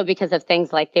 Also because of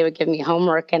things like they would give me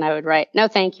homework and I would write, "No,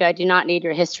 thank you. I do not need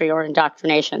your history or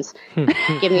indoctrinations.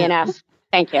 Give me an F.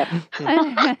 Thank you."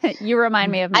 You remind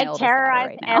me of my oldest daughter terrorized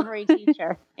right now. every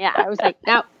teacher. Yeah, I was like,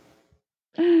 no.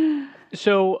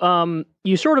 So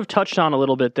you sort of touched on a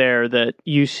little bit there that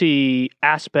you see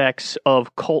aspects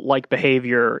of cult-like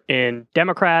behavior in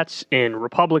Democrats, in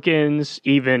Republicans,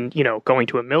 even, going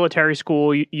to a military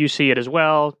school, you see it as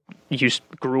well. You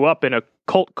grew up in a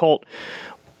cult.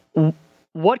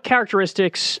 What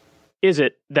characteristics is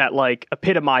it that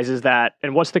epitomizes that,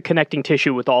 and what's the connecting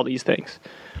tissue with all these things?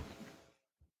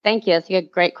 Thank you. That's a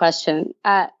great question.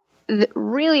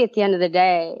 Really, at the end of the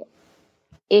day,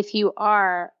 if you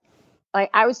are,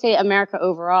 I would say America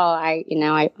overall, I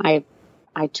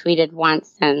tweeted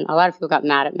once and a lot of people got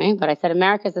mad at me, but I said,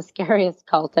 America is the scariest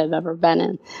cult I've ever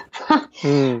been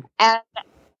in.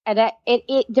 And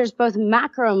there's both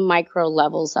macro and micro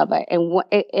levels of it.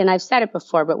 And I've said it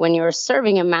before, but when you're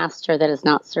serving a master that is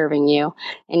not serving you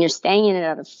and you're staying in it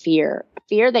out of fear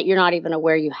that you're not even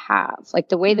aware you have, like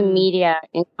the way the media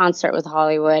in concert with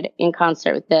Hollywood, in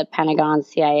concert with the Pentagon,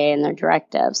 CIA and their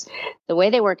directives, the way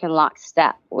they work in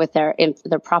lockstep with their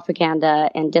propaganda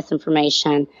and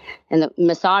disinformation and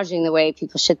massaging the way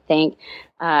people should think,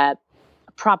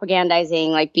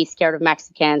 propagandizing, be scared of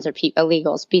Mexicans or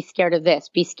illegals, be scared of this,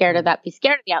 be scared of that, be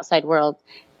scared of the outside world,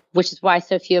 which is why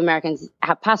so few Americans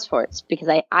have passports, because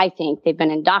I think they've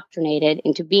been indoctrinated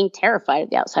into being terrified of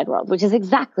the outside world, which is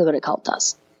exactly what a cult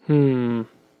does.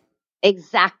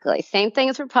 Exactly. Same thing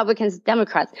as Republicans,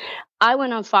 Democrats. I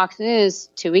went on Fox News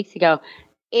 2 weeks ago.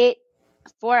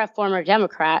 For a former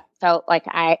Democrat, felt like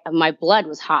my blood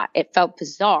was hot. It felt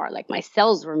bizarre, like my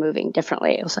cells were moving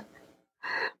differently. It was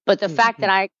but the fact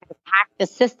that I hacked the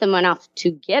system enough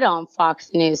to get on Fox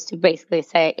News to basically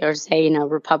say,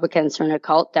 Republicans are in a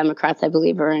cult, Democrats, I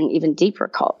believe, are in an even deeper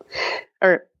cult,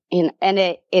 or maybe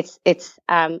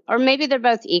they're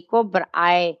both equal, but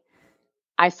I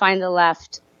find the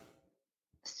left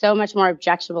so much more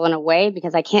objectionable in a way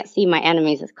because I can't see my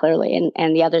enemies as clearly,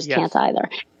 and the others can't either.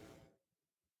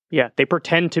 Yeah, they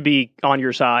pretend to be on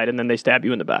your side and then they stab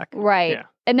you in the back. Right. Yeah.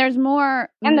 And there's more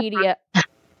media.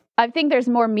 I think there's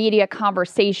more media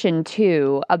conversation,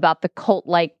 too, about the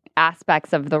cult-like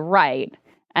aspects of the right.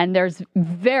 And there's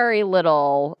very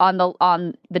little on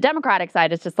the Democratic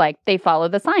side. It's just they follow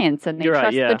the science and they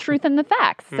trust the truth and the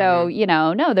facts. So,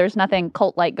 no, there's nothing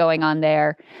cult-like going on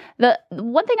there. The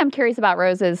one thing I'm curious about,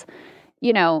 Rose, is,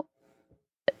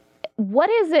 what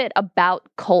is it about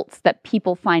cults that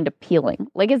people find appealing?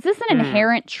 Is this an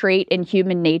inherent trait in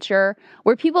human nature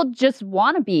where people just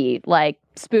want to be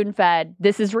spoon-fed,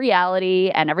 this is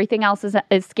reality and everything else is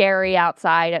scary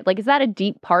outside? Is that a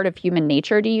deep part of human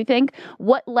nature, do you think?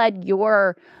 What led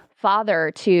your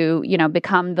father to,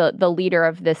 become the leader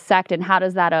of this sect, and how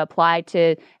does that apply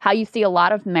to how you see a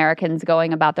lot of Americans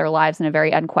going about their lives in a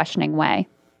very unquestioning way?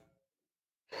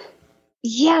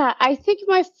 Yeah, I think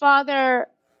my father,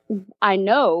 I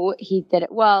know he did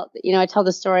it. Well, I tell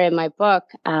the story in my book.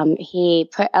 He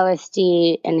put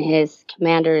LSD in his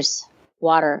commander's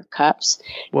water cups.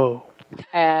 Whoa.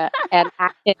 And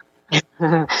acted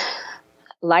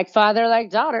like father, like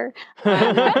daughter.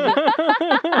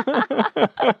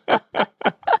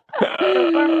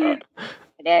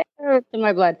 It hurts in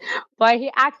my blood. But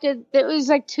he acted, it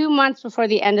was 2 months before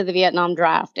the end of the Vietnam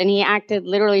draft, and he acted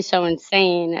literally so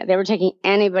insane. They were taking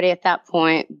anybody at that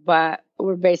point, but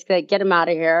we're basically get him out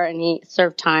of here, and he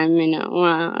served time,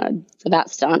 for that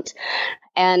stunt.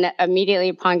 And immediately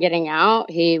upon getting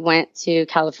out, he went to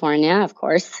California, of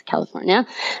course,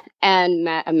 and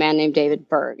met a man named David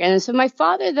Berg. And so my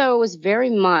father, though, was very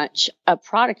much a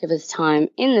product of his time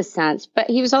in the sense, but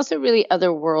he was also really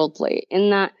otherworldly in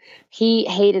that he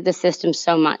hated the system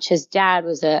so much. His dad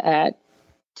was a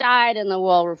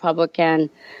dyed-in-the-wool Republican,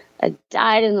 a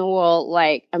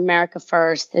dyed-in-the-wool, America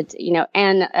first,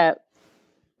 and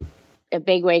a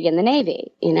bigwig in the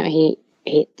Navy.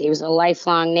 He was a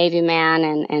lifelong Navy man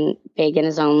and big in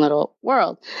his own little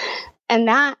world. And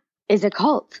that is a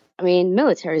cult. I mean,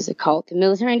 military is a cult, the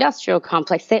military industrial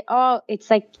complex,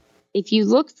 it's like, if you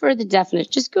look for the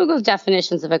definition, just Google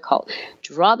definitions of a cult,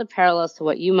 draw the parallels to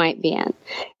what you might be in.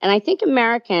 And I think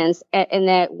Americans, and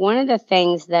that one of the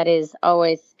things that is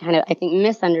always kind of, I think,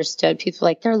 misunderstood, people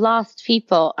are like, they're lost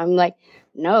people. I'm like,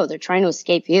 no, they're trying to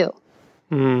escape you.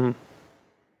 Mm.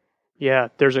 Yeah,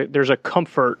 there's a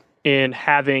comfort in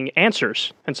having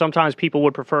answers. And sometimes people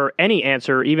would prefer any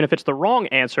answer, even if it's the wrong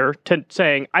answer, to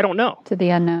saying, I don't know. To the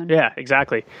unknown. Yeah,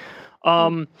 exactly.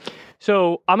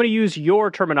 So I'm going to use your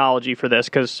terminology for this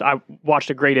because I watched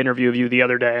a great interview of you the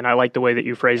other day, and I like the way that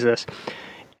you phrase this.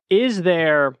 Is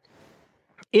there,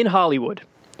 in Hollywood,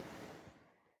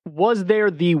 was there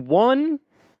the one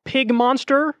pig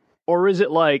monster, or is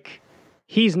it like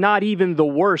he's not even the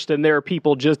worst and there are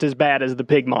people just as bad as the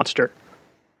pig monster?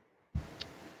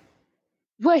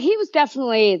 Well, he was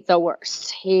definitely the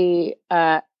worst. He,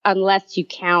 unless you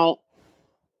count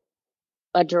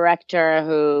a director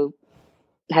who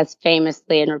has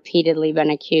famously and repeatedly been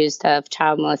accused of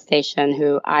child molestation,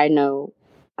 who I know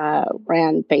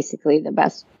ran basically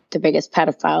the biggest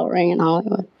pedophile ring in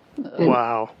Hollywood.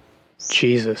 Wow.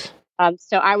 Jesus.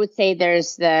 So I would say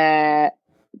there's the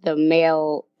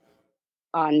male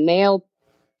on male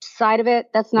side of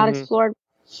it that's not explored.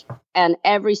 And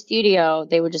every studio,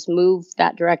 they would just move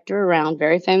that director around,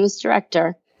 very famous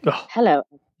director. Ugh. Hello,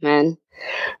 man.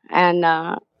 And,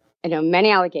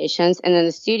 many allegations. And then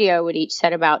the studio would each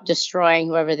set about destroying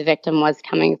whoever the victim was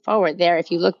coming forward. There,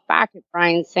 if you look back at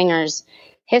Bryan Singer's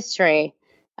history,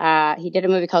 he did a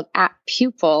movie called At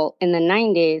Pupil in the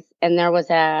 90s. And there was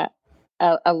a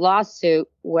lawsuit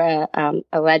where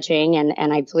alleging,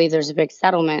 and I believe there's a big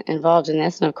settlement involved in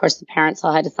this. And of course, the parents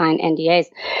all had to sign NDAs.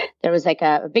 There was like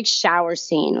a big shower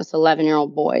scene with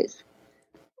 11-year-old boys.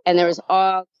 And there was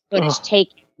all footage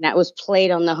taken that was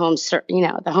played on the home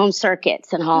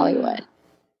circuits in Hollywood.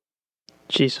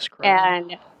 Jesus Christ.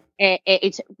 And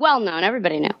it's well known.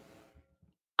 Everybody knew.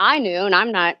 I knew, and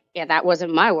I'm not, that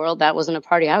wasn't my world. That wasn't a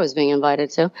party I was being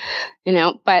invited to,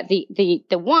 but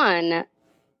the one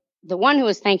who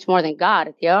was thanked more than God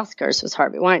at the Oscars was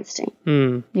Harvey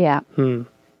Weinstein. Yeah.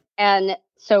 And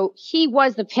so he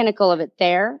was the pinnacle of it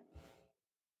there.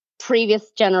 Previous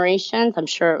generations, I'm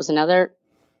sure it was another.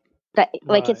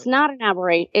 Like, it's not an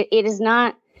aberration. It is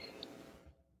not.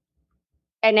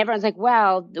 And everyone's like,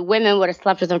 well, the women would have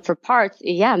slept with him for parts.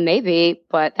 Yeah, maybe,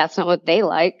 but that's not what they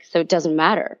like. So it doesn't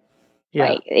matter.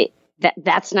 Yeah.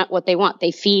 That's not what they want.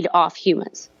 They feed off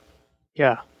humans.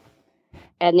 Yeah.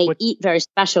 And they eat very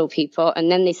special people,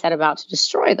 and then they set about to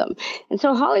destroy them. And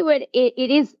so Hollywood,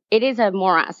 it is a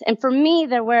morass. And for me,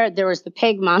 there was the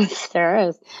pig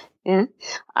monster, call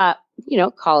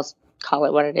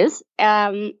it what it is.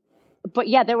 But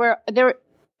yeah, there were,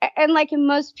 and like in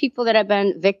most people that have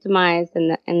been victimized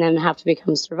and then have to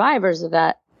become survivors of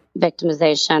that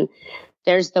victimization,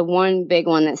 there's the one big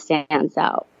one that stands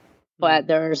out. But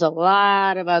there's a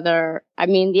lot of other. I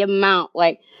mean, the amount,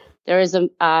 like there is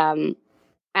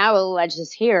I will allege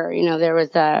this here. There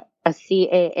was a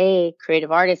CAA,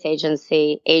 Creative Artists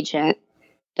Agency agent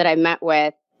that I met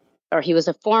with, or he was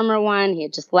a former one. He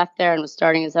had just left there and was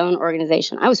starting his own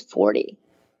organization. I was 40,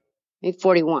 maybe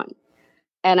 41.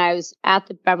 And I was at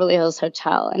the Beverly Hills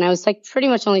Hotel, and I was like pretty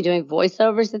much only doing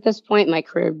voiceovers at this point. My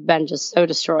career had been just so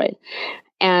destroyed.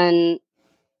 And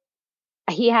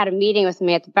he had a meeting with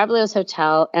me at the Beverly Hills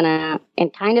Hotel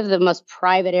in kind of the most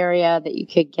private area that you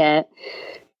could get.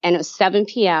 And it was 7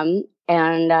 p.m.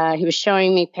 And he was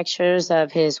showing me pictures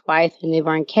of his wife and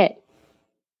newborn kid,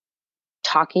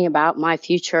 talking about my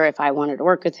future if I wanted to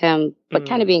work with him, but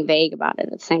kind of being vague about it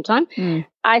at the same time.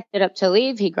 I stood up to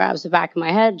leave. He grabs the back of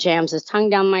my head, jams his tongue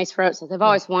down my throat. Says, I've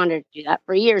always wanted to do that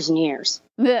for years and years.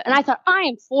 And I thought, I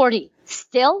am 40.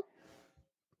 Still?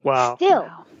 Wow. Still.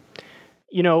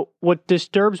 What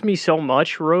disturbs me so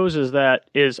much, Rose,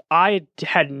 is I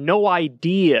had no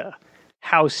idea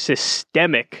how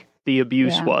systemic the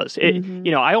abuse was.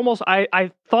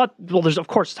 I thought, well, there's, of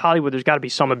course, it's Hollywood, there's got to be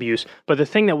some abuse. But the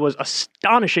thing that was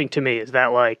astonishing to me is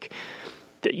that, like,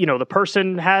 the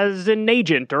person has an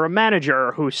agent or a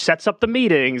manager who sets up the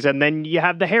meetings, and then you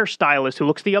have the hairstylist who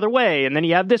looks the other way, and then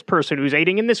you have this person who's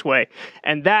aiding in this way.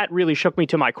 And that really shook me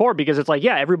to my core, because it's like,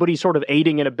 yeah, everybody's sort of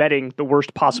aiding and abetting the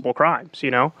worst possible crimes,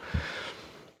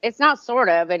 It's not sort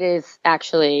of, it is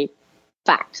actually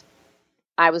fact.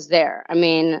 I was there. I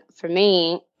mean, for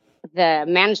me, the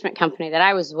management company that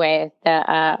I was with,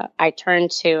 I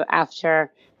turned to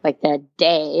after like the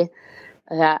day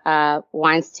that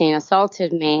Weinstein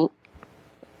assaulted me,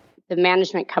 the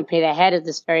management company, the head of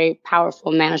this very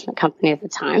powerful management company at the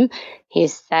time, he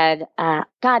said,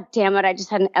 God damn it, I just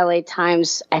had an LA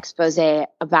Times expose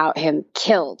about him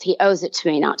killed. He owes it to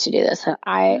me not to do this.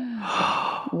 And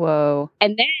Whoa.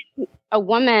 And then a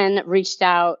woman reached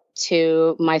out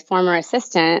to my former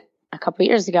assistant a couple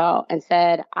years ago and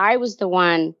said, I was the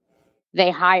one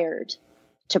they hired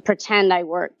to pretend I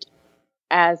worked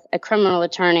as a criminal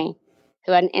attorney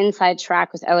who had an inside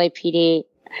track with LAPD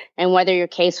and whether your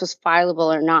case was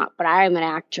fileable or not. But I am an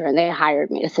actor, and they hired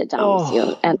me to sit down with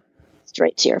you and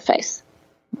straight to your face.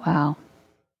 Wow.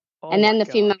 And then the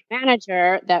female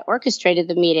manager that orchestrated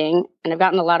the meeting, and I've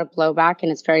gotten a lot of blowback,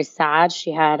 and it's very sad.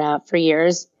 She had, for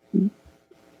years,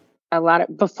 a lot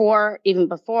of, before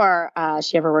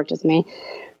she ever worked with me,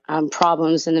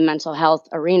 problems in the mental health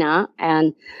arena.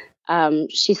 And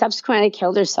she subsequently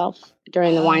killed herself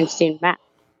during the Weinstein mess.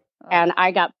 And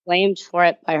I got blamed for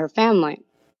it by her family.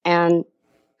 And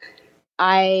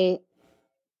I'm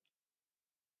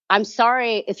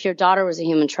sorry if your daughter was a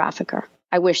human trafficker.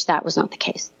 I wish that was not the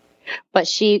case. But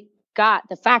she got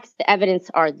the facts, the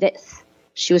evidence are this.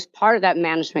 She was part of that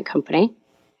management company.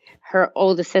 Her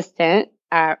old assistant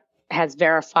has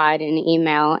verified in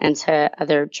email and to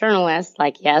other journalists,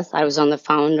 like, yes, I was on the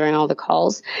phone during all the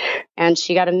calls. And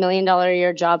she got $1 million a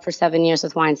year job for 7 years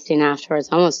with Weinstein afterwards,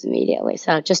 almost immediately.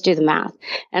 So just do the math.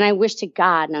 And I wish to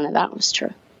God none of that was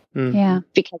true. Yeah.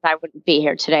 Because I wouldn't be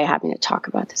here today having to talk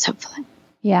about this, hopefully.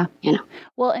 Yeah. You know.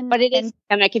 Well, but it is,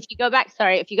 I'm like, if you go back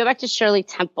to Shirley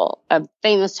Temple, a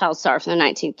famous child star from the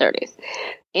 1930s,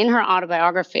 in her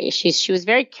autobiography, she was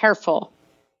very careful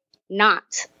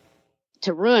not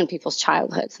to ruin people's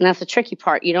childhoods. And that's the tricky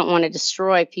part. You don't want to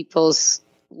destroy people's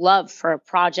love for a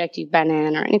project you've been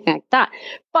in or anything like that.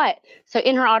 But so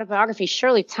in her autobiography,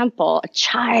 Shirley Temple, a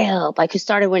child, like who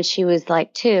started when she was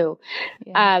like 2,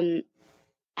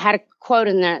 had a quote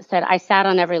in there that said, I sat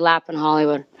on every lap in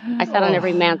Hollywood. I sat on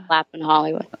every man's lap in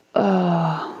Hollywood.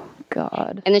 Oh,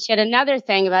 God. And then she had another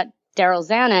thing about Daryl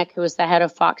Zanuck, who was the head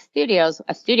of Fox Studios,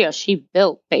 a studio she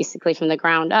built basically from the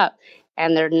ground up,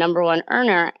 and their number one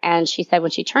earner. And she said when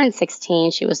she turned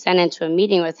 16, she was sent into a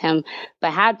meeting with him,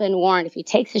 but had been warned, if he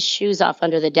takes his shoes off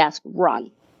under the desk, run.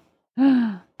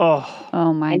 Oh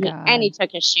my God. And he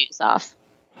took his shoes off.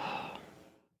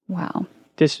 Wow.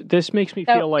 This makes me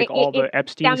feel like all the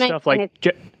Epstein stuff, like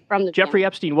Jeffrey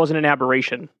Epstein wasn't an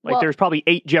aberration. Like there's probably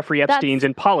 8 Jeffrey Epsteins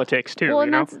in politics too. Well,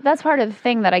 you know? that's part of the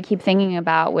thing that I keep thinking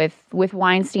about with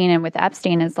Weinstein and with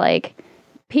Epstein is like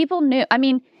people knew. I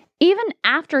mean, even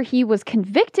after he was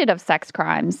convicted of sex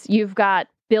crimes, you've got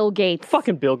Bill Gates,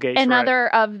 fucking Bill Gates,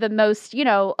 another of the most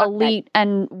elite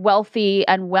and wealthy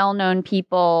and well-known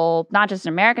people, not just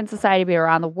in American society but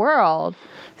around the world,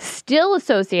 still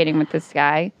associating with this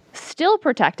guy. Still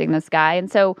protecting this guy.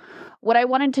 And so what I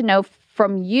wanted to know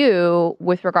from you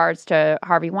with regards to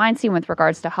Harvey Weinstein, with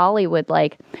regards to Hollywood,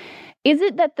 like, is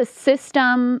it that the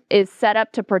system is set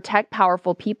up to protect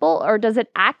powerful people, or does it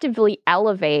actively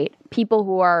elevate people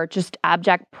who are just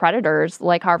abject predators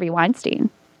like Harvey Weinstein?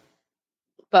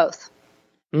 Both.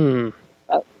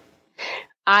 Both.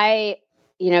 I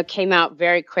came out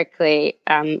very quickly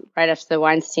right after the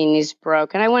Weinstein news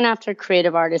broke. And I went after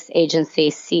Creative Artists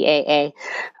Agency, CAA,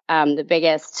 the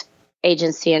biggest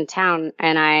agency in town.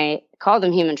 And I called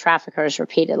them human traffickers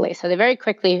repeatedly. So they very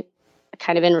quickly,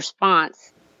 kind of in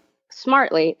response,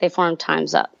 smartly, they formed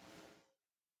Time's Up.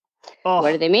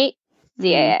 Where did they meet?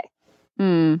 CAA.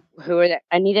 Who are there?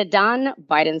 Anita Dunn,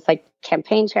 Biden's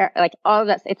campaign chair, all of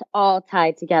that. It's all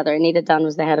tied together. Anita Dunn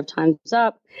was the head of Time's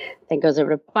Up, then goes over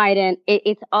to Biden.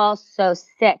 It's all so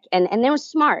sick. And they were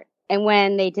smart. And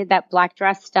when they did that black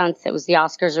dress stunts, it was the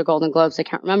Oscars or Golden Globes, I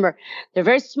can't remember. They're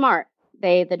very smart.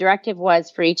 The directive was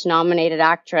for each nominated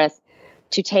actress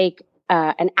to take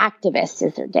an activist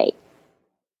as their date.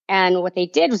 And what they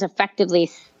did was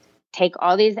effectively take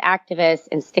all these activists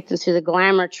and stick them through the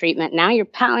glamour treatment. Now you're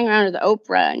palling around with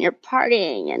Oprah and you're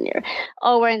partying and you're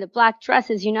all wearing the black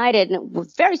dresses united. And it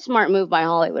was a very smart move by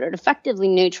Hollywood. It effectively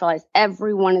neutralized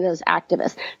every one of those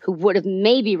activists who would have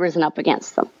maybe risen up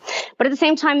against them. But at the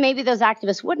same time, maybe those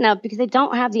activists wouldn't have because they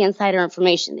don't have the insider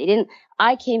information.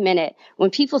 I came in it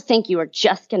when people think you are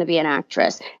just going to be an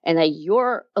actress and that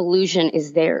your illusion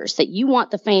is theirs, that you want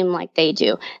the fame like they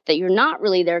do, that you're not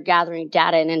really there gathering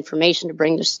data and information to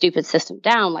bring their stupid system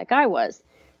down like I was.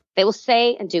 They will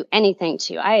say and do anything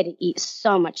to you. I had to eat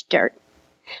so much dirt.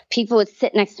 People would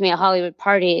sit next to me at Hollywood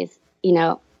parties,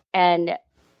 and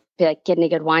be like, get any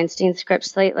good Weinstein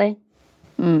scripts lately?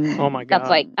 Oh my God.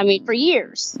 That's for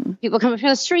years, people come up from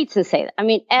the streets and say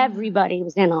that. Everybody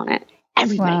was in on it.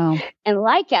 Everybody. Wow. And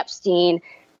like Epstein,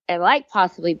 and like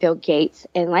possibly Bill Gates,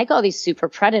 and like all these super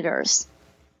predators,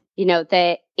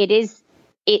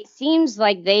 it seems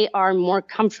like they are more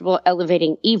comfortable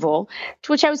elevating evil,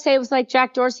 to which I would say it was like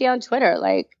Jack Dorsey on Twitter,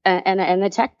 like, and the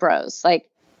tech bros, like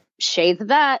shades of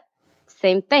that.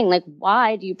 Same thing. Like,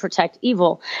 why do you protect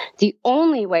evil? The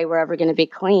only way we're ever going to be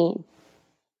clean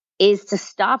is to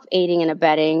stop aiding and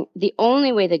abetting. The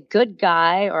only way the good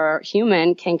guy or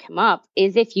human can come up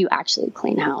is if you actually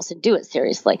clean house and do it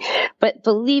seriously. But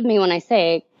believe me when I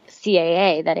say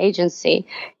CAA, that agency,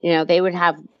 they would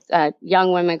have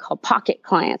young women called pocket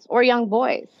clients or young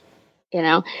boys,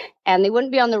 and they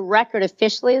wouldn't be on the record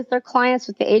officially as their clients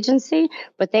with the agency,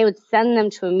 but they would send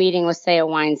them to a meeting with, say, a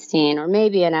Weinstein or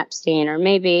maybe an Epstein or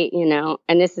maybe,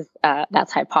 and this is,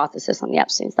 that's hypothesis on the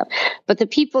Epstein stuff. But the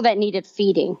people that needed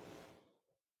feeding,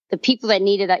 the people that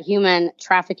needed that human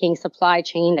trafficking supply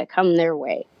chain to come their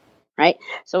way, right?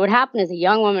 So what happened is a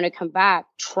young woman would come back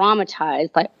traumatized,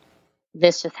 like,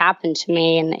 this just happened to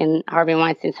me in Harvey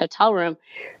Weinstein's hotel room,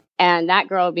 and that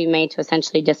girl would be made to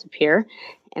essentially disappear.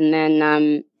 And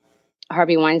then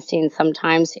Harvey Weinstein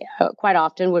sometimes, quite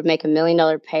often, would make $1 million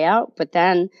payout, but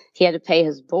then he had to pay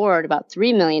his board about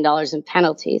 $3 million in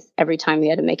penalties every time he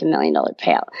had to make $1 million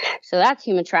payout. So that's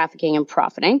human trafficking and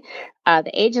profiting. The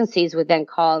agencies would then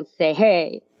call and say,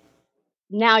 hey,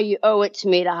 now you owe it to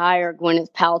me to hire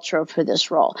Gwyneth Paltrow for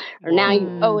this role, or now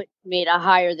you owe it to me to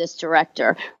hire this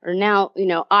director, or now,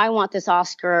 I want this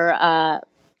Oscar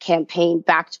campaign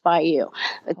backed by you.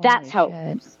 But that's how it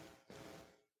works.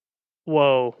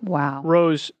 Whoa. Wow.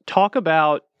 Rose, talk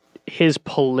about his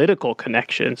political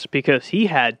connections, because he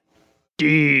had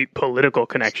deep political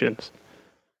connections.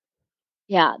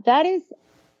 Yeah, that is,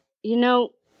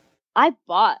 I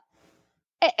bought,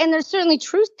 and there's certainly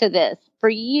truth to this. For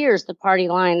years, the party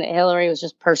line that Hillary was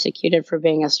just persecuted for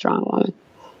being a strong woman.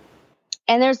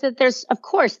 And there's of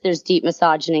course, there's deep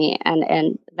misogyny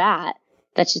and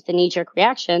that's just a knee-jerk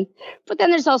reaction. But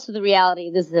then there's also the reality,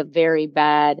 this is a very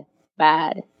bad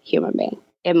human being,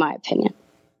 in my opinion.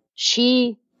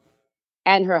 She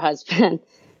and her husband,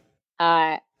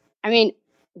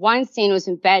 Weinstein was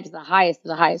in bed to the highest of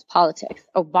the highest politics.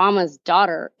 Obama's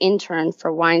daughter interned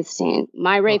for Weinstein,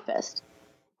 my rapist,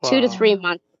 2 to 3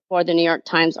 months before the New York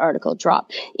Times article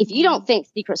dropped. If you don't think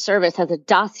Secret Service has a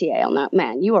dossier on that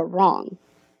man, you are wrong.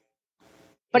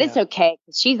 But it's okay.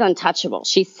 She's untouchable.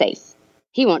 She's safe.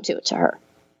 He won't do it to her.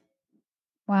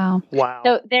 Wow.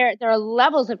 So there are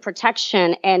levels of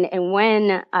protection. And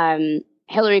when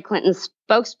Hillary Clinton's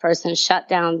spokesperson shut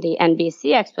down the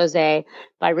NBC expose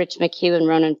by Rich McHugh and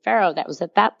Ronan Farrow, that was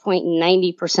at that point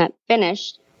 90%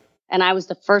 finished. And I was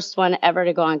the first one ever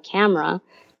to go on camera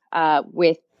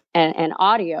with an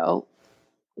audio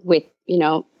with,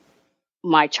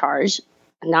 my charge,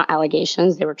 not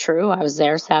allegations. They were true. I was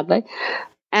there, sadly.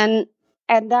 And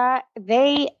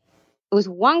it was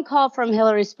one call from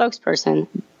Hillary's spokesperson.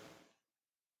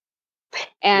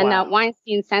 And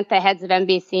Weinstein sent the heads of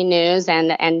NBC News and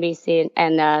the NBC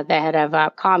and the head of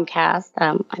Comcast,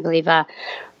 I believe,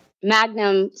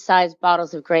 Magnum-sized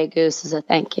bottles of Grey Goose as a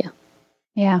thank you.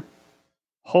 Yeah.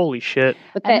 Holy shit.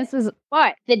 But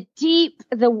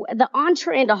the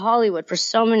entree into Hollywood for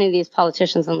so many of these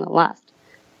politicians on the left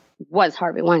was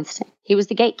Harvey Weinstein. He was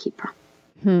the gatekeeper.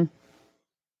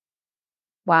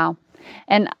 Wow.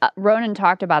 And Ronan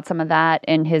talked about some of that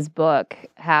in his book,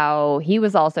 how he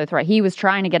was also he was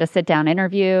trying to get a sit-down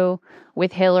interview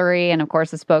with Hillary. And of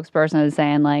course, the spokesperson was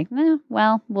saying like,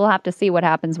 well, we'll have to see what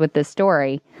happens with this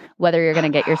story, whether you're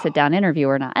going to get your sit-down interview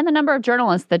or not. And the number of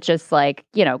journalists that just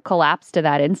collapse to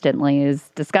that instantly is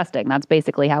disgusting. That's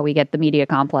basically how we get the media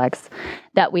complex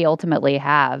that we ultimately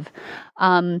have.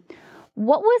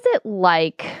 What was it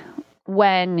like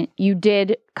when you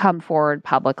did come forward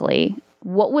publicly?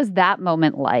 What was that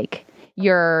moment like?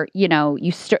 You're an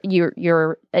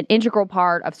integral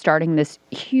part of starting this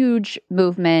huge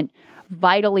movement,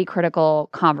 vitally critical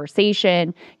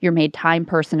conversation. You're made Time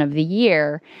Person of the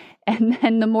Year. And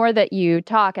then the more that you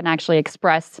talk and actually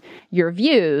express your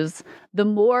views, the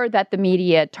more that the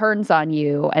media turns on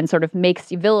you and sort of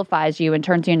vilifies you and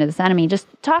turns you into this enemy. Just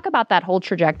talk about that whole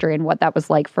trajectory and what that was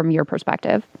like from your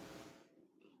perspective.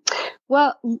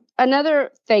 Well,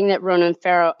 another thing that Ronan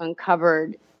Farrow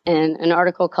uncovered in an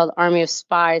article called Army of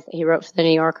Spies that he wrote for The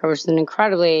New Yorker, which is an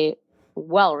incredibly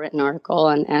well-written article,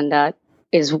 and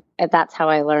that's how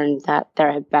I learned that there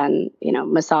had been,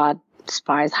 Mossad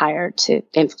spies hired to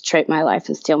infiltrate my life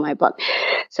and steal my book.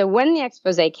 So when the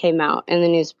expose came out and the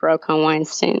news broke on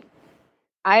Weinstein,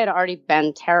 I had already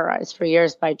been terrorized for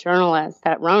years by journalists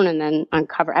that Ronan then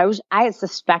uncovered. I had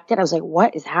suspected. I was like,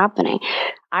 what is happening?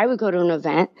 I would go to an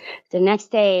event. The next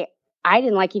day, I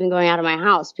didn't like even going out of my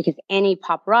house because any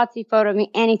paparazzi photo of me,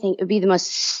 anything, it would be the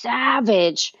most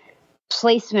savage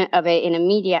placement of it in a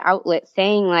media outlet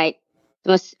saying like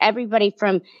everybody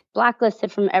from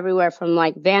blacklisted from everywhere, from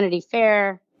like Vanity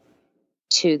Fair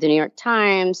to the New York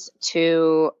Times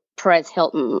to Perez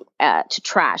Hilton to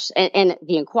Trash and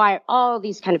the Inquirer, all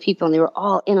these kind of people, and they were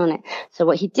all in on it. So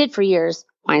what he did for years,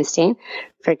 Weinstein,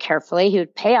 very carefully, he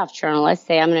would pay off journalists,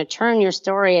 say, I'm going to turn your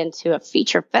story into a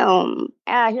feature film.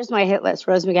 Here's my hit list.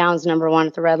 Rose McGowan's #1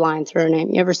 at the Red Line through her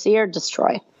name. You ever see her?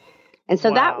 Destroy. And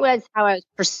so that was how I was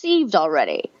perceived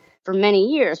already for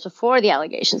many years before the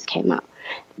allegations came out.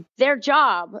 Their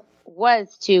job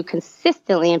was to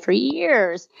consistently and for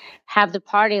years have the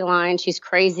party line, she's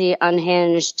crazy,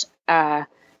 unhinged,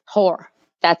 whore.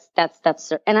 That's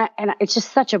and it's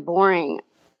just such a boring.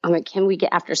 I mean, can we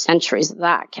get, after centuries of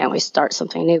that, can we start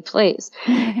something new, please?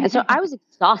 And so I was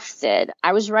exhausted.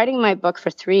 I was writing my book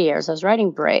for 3 years. I was writing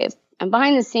Brave, and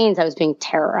behind the scenes, I was being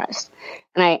terrorized.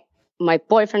 And my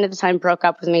boyfriend at the time broke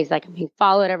up with me. He's like, I'm being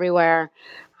followed everywhere.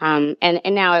 And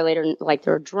now I later, like,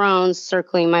 there were drones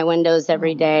circling my windows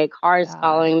every day, cars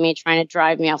following me, trying to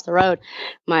drive me off the road.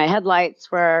 My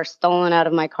headlights were stolen out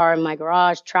of my car in my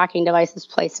garage, tracking devices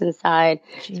placed inside.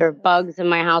 Jesus. There were bugs in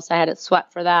my house. I had it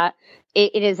swept for that.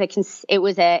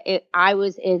 I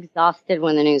was exhausted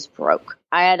when the news broke.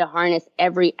 I had to harness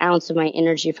every ounce of my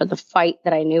energy for the fight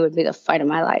that I knew would be the fight of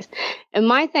my life. And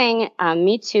my thing,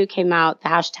 Me Too came out, the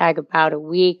hashtag, about a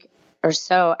week or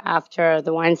so after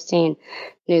the Weinstein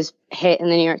news hit in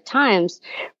the New York Times.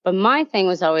 But my thing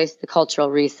was always the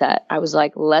cultural reset. I was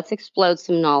like, let's explode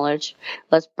some knowledge.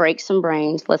 Let's break some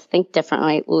brains. Let's think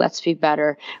differently. Let's be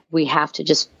better. We have to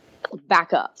just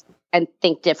back up and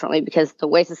think differently, because the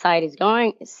way society is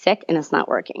going is sick and it's not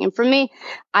working. And for me,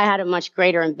 I had a much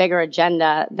greater and bigger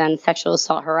agenda than sexual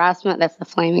assault harassment. That's the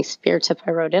flaming spear tip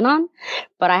I wrote in on.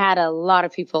 But I had a lot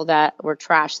of people that were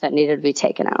trash that needed to be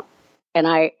taken out. And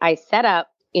I set up,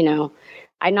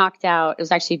 I knocked out, it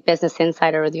was actually Business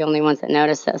Insider were the only ones that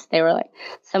noticed this. They were like,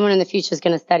 someone in the future is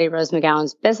going to study Rose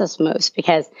McGowan's business moves,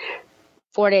 because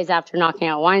 4 days after knocking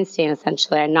out Weinstein,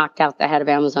 essentially, I knocked out the head of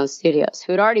Amazon Studios,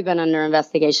 who had already been under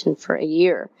investigation for a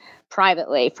year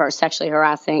privately for sexually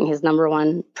harassing his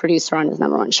 #1 producer on his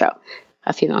 #1 show,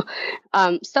 a female.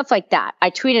 Stuff like that. I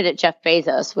tweeted at Jeff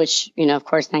Bezos, which, of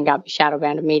course, then got me shadow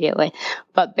banned immediately.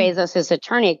 But Bezos'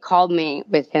 attorney called me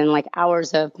within like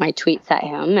hours of my tweets at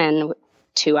him. And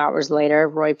 2 hours later,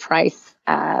 Roy Price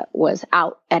was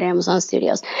out at Amazon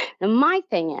Studios. Now, my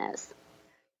thing is,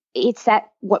 it's that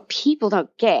what people don't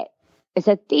get is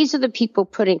that these are the people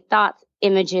putting thoughts,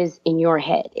 images in your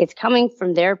head. It's coming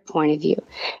from their point of view.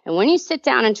 And when you sit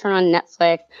down and turn on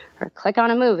Netflix or click on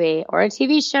a movie or a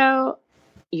TV show,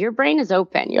 your brain is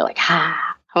open. You're like, I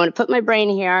want to put my brain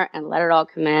here and let it all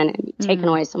come in and be taken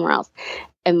away somewhere else.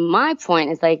 And my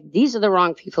point is, like, these are the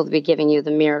wrong people to be giving you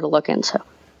the mirror to look into.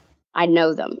 I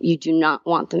know them. You do not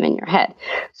want them in your head.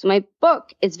 So my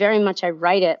book is very much, I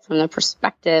write it from the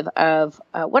perspective of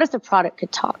what if the product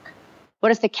could talk?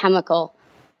 What if the chemical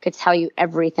could tell you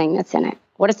everything that's in it?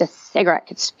 What if the cigarette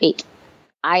could speak?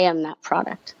 I am that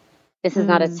product. This is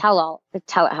not a tell-all, to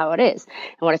tell it how it is.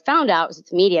 And what I found out is that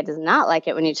the media does not like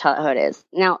it when you tell it how it is.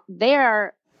 Now,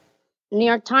 New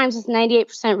York Times'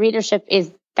 98% readership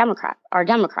is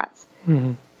Democrats.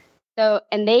 Mm-hmm. So,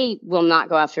 and they will not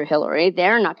go after Hillary.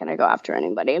 They're not going to go after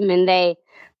anybody. I mean,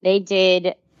 they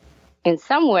did, in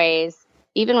some ways,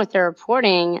 even with their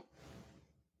reporting,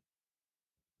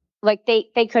 like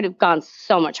they could have gone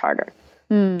so much harder.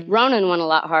 Ronan went a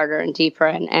lot harder and deeper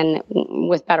and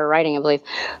with better writing, I believe.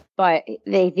 But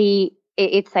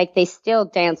it's like they still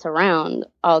dance around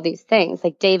all these things.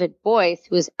 Like David Boyce,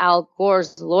 who was Al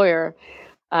Gore's lawyer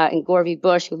in Gore v.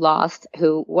 Bush, who lost,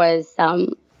 who was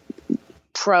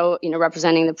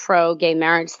representing the pro-gay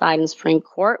marriage side in the Supreme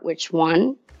Court, which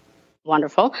won.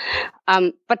 Wonderful.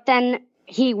 But then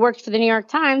he worked for the New York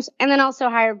Times and then also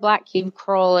hired Black Cube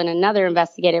Kroll and another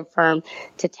investigative firm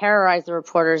to terrorize the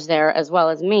reporters there, as well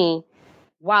as me,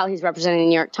 while he's representing the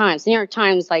New York Times. The New York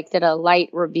Times did a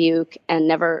light rebuke and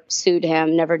never sued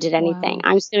him, never did anything.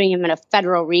 Wow. I'm suing him in a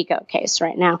federal RICO case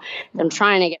right now. I'm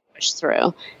trying to get pushed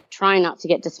through, trying not to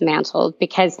get dismantled,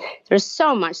 because there's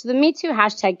so much. So the Me Too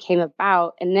hashtag came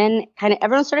about, and then kind of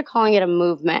everyone started calling it a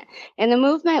movement. And the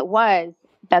movement was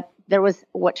that there was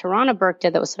what Tarana Burke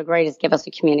did that was so great, is give us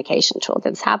a communication tool.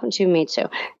 That's happened to Me Too.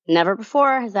 Never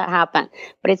before has that happened,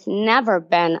 but it's never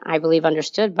been, I believe,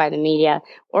 understood by the media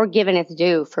or given its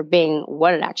due for being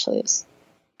what it actually is.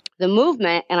 The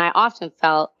movement, and I often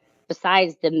felt,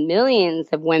 besides the millions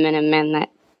of women and men that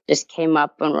just came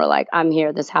up and were like, I'm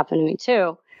here, this happened to me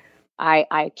too,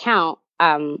 I count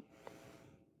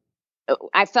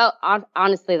I felt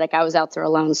honestly like I was out there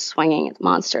alone swinging at the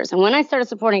monsters. And when I started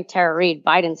supporting Tara Reade,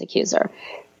 Biden's accuser,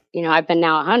 I've been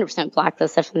now 100%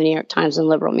 blacklisted from the New York Times and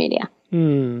liberal media.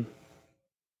 Hmm.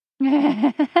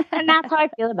 And that's how I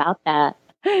feel about that.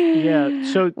 Yeah,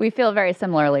 so we feel very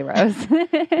similarly, Rose.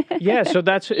 yeah, so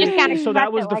that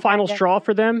was the final straw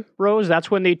for them, Rose. That's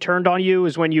when they turned on you.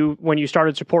 Is when you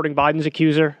started supporting Biden's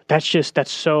accuser. That's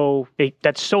so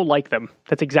like them.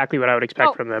 That's exactly what I would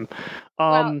expect from them.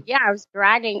 I was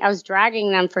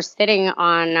dragging them for sitting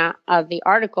on the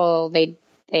article they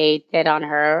did on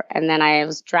her, and then I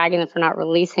was dragging them for not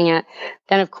releasing it.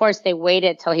 Then, of course, they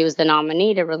waited till he was the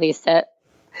nominee to release it.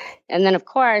 And then, of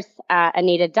course,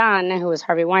 Anita Dunn, who was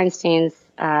Harvey Weinstein's,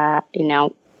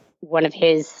 one of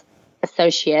his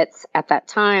associates at that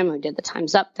time, who did the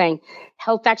Time's Up thing,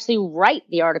 helped actually write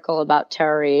the article about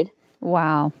Tara Reade.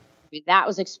 Wow. That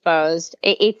was exposed.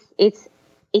 It's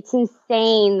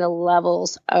insane, the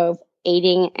levels of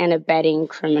aiding and abetting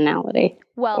criminality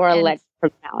or alleged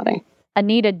criminality.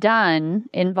 Anita Dunn,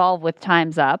 involved with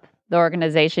Time's Up, the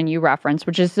organization you referenced,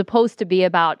 which is supposed to be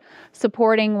about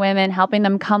supporting women, helping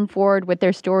them come forward with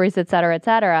their stories, et cetera, et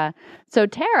cetera. So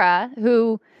Tara,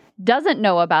 who doesn't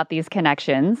know about these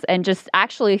connections and just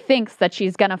actually thinks that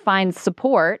she's going to find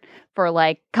support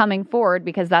for coming forward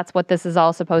because that's what this is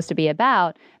all supposed to be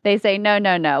about, they say,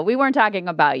 no, we weren't talking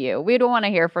about you. We don't want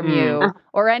to hear from you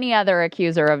or any other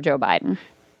accuser of Joe Biden.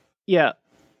 Yeah.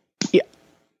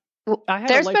 I had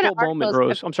a light bulb moment,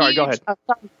 Rose. I'm sorry, go ahead.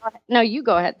 No, you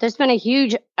go ahead. There's been a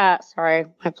huge,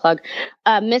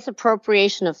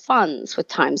 misappropriation of funds with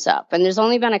Time's Up. And there's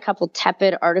only been a couple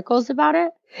tepid articles about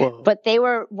it. Whoa. But they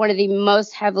were one of the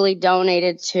most heavily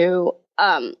donated to,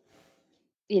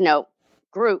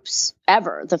 groups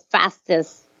ever, the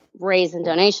fastest raise in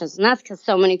donations. And that's because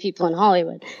so many people in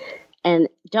Hollywood and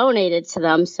donated to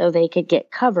them so they could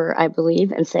get cover, I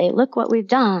believe, and say, look what we've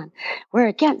done. We're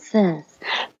against this.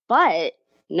 But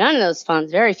none of those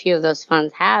funds, very few of those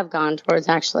funds have gone towards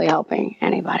actually helping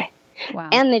anybody. Wow.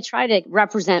 And they try to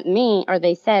represent me, or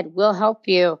they said, we'll help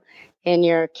you in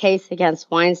your case against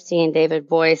Weinstein, David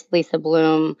Boyce, Lisa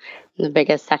Bloom, the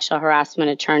biggest sexual harassment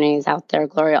attorneys out there,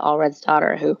 Gloria Allred's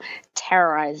daughter, who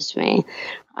terrorized me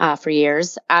for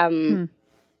years, and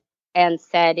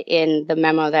said in the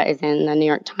memo that is in the New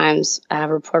York Times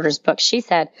reporter's book, she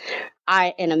said,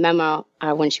 in a memo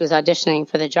when she was auditioning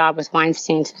for the job with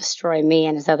Weinstein to destroy me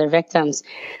and his other victims,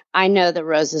 I know the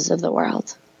Roses of the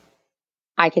world.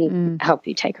 I can help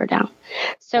you take her down.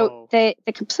 So the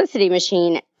complicity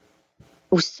machine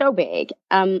was so big,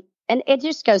 and it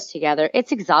just goes together.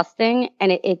 It's exhausting,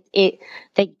 and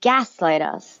they gaslight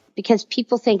us because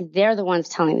people think they're the ones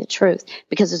telling the truth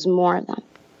because there's more of them.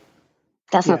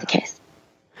 That's not the case.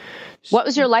 What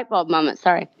was your light bulb moment?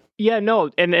 Sorry. Yeah, no,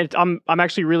 and I'm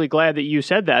actually really glad that you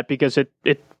said that because it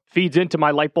feeds into my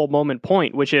light bulb moment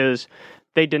point, which is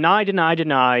they deny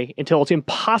until it's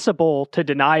impossible to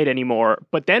deny it anymore.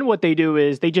 But then what they do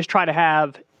is they just try to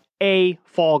have a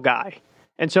fall guy.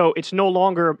 And so it's no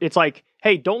longer, it's like,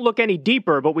 hey, don't look any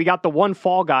deeper, but we got the one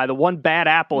fall guy, the one bad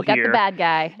apple here. Got the bad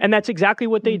guy. And that's exactly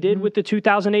what they did with the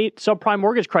 2008 subprime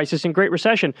mortgage crisis and Great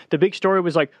Recession. The big story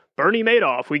was like, Bernie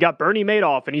Madoff. We got Bernie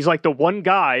Madoff, and he's like the one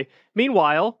guy.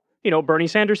 Meanwhile, Bernie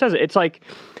Sanders says it. It's like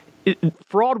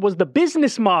fraud was the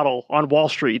business model on Wall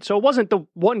Street. So it wasn't the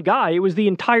one guy. It was the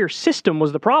entire system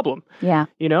was the problem. Yeah.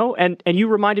 And you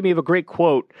reminded me of a great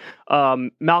quote.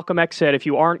 Malcolm X said, if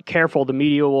you aren't careful, the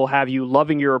media will have you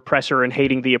loving your oppressor and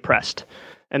hating the oppressed.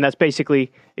 And that's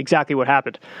basically exactly what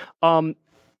happened.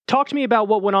 Talk to me about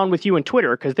what went on with you and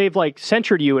Twitter, because they've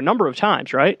censored you a number of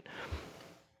times, right?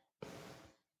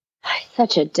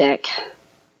 Such a dick.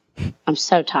 I'm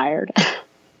so tired.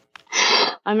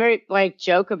 I'm very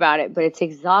joke about it, but it's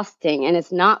exhausting and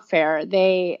it's not fair.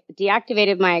 They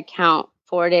deactivated my account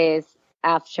 4 days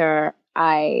after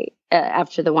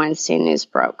the Weinstein news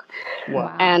broke.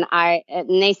 Wow. And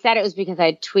they said it was because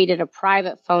I tweeted a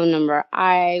private phone number.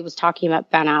 I was talking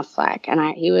about Ben Affleck,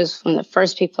 and he was one of the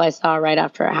first people I saw right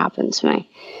after it happened to me.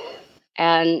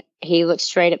 And he looked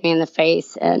straight at me in the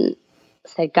face and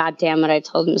said, God damn it, I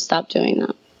told him to stop doing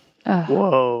that.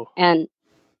 Whoa. And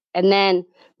then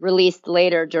released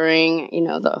later during,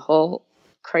 the whole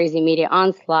crazy media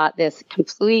onslaught, this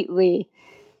completely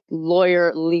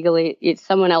legally,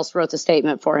 someone else wrote the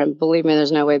statement for him. Believe me,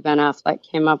 there's no way Ben Affleck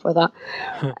came up with that.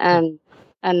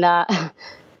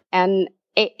 and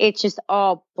it's just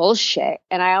all bullshit.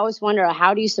 And I always wonder,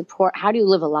 how do you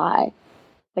live a lie?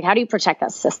 How do you protect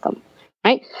that system?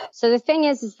 Right. So the thing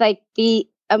is the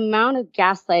amount of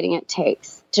gaslighting it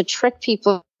takes to trick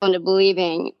people into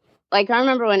believing. I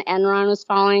remember when Enron was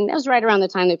falling, that was right around the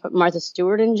time they put Martha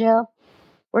Stewart in jail.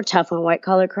 we're tough on white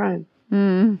collar crime.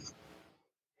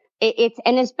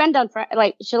 It's been done for,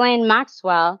 like, Ghislaine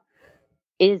Maxwell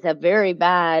is a very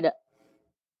bad,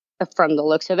 from the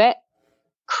looks of it,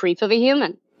 creep of a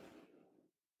human.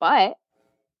 But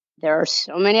there are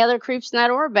so many other creeps in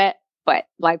that orbit. But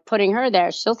by putting her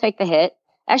there, she'll take the hit,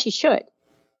 as she should.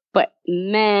 But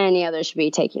many others should be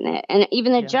taking it. And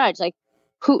even the judge, like,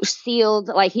 who sealed,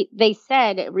 like, they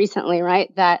said recently,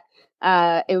 right, that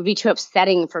it would be too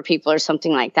upsetting for people or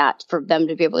something like that for them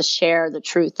to be able to share the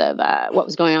truth of what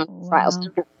was going on in the trials.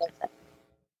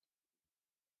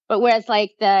 But whereas,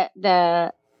 like,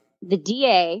 the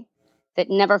DA that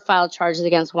never filed charges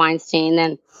against Weinstein,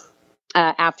 then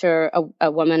after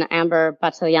a woman, Amber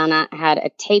Battaliana, had a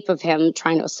tape of him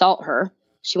trying to assault her,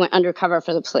 she went undercover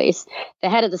for the police. The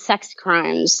head of the sex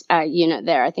crimes unit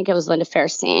there, I think it was Linda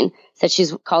Fairstein, said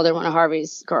she's called her one of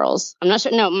Harvey's girls. I'm not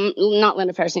sure. No, not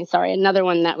Linda Fairstein. Sorry. Another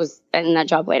one that was in that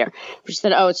job later. But she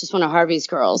said, oh, it's just one of Harvey's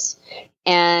girls.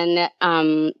 And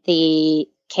the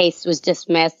case was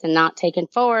dismissed and not taken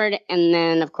forward. And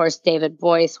then, of course, David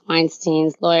Boyce,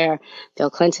 Weinstein's lawyer, Bill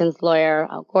Clinton's lawyer,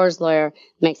 Al Gore's lawyer,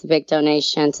 makes a big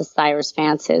donation to Cyrus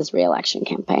Vance's reelection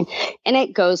campaign. And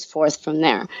it goes forth from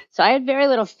there. So I had very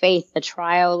little faith, the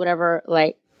trial, whatever,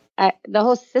 like the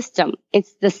whole system.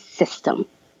 It's the system.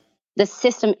 The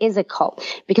system is a cult.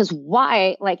 Because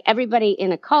why, like everybody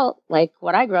in a cult, like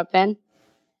what I grew up in,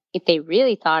 if they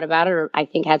really thought about it, or I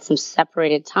think had some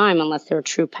separated time, unless they were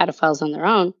true pedophiles on their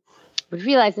own, would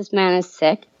realize this man is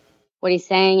sick. What he's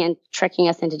saying and tricking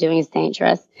us into doing is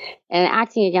dangerous and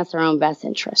acting against our own best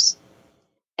interests.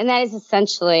 And that is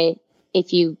essentially,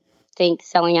 if you think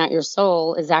selling out your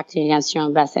soul is acting against your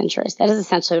own best interest, that is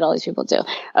essentially what all these people do.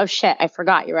 Oh, shit, I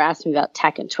forgot you were asking me about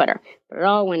tech and Twitter. But it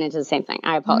all went into the same thing.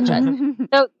 I apologize.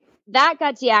 So that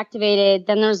got deactivated.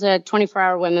 Then there's a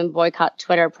 24-hour women boycott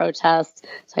Twitter protest.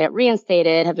 So I got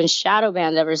reinstated, have been shadow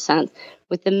banned ever since.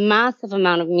 With the massive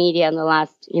amount of media in the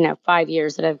last, 5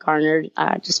 years that I've garnered,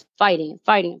 just fighting.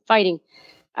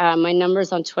 My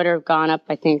numbers on Twitter have gone up,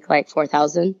 I think, like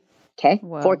 4,000. Okay,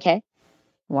 4K.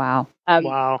 Wow.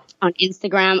 Wow. On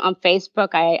Instagram, on Facebook,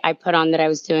 I put on that I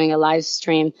was doing a live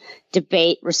stream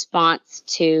debate response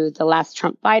to the last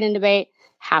Trump-Biden debate.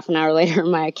 Half an hour later,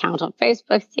 my account on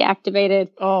Facebook's deactivated.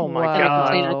 Oh, my God. Then I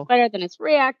complain on Twitter, then it's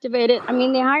reactivated. I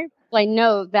mean, they hire people I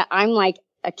know that I'm like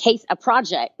a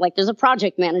project. Like, there's a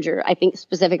project manager, I think,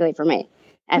 specifically for me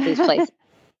at these places.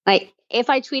 Like,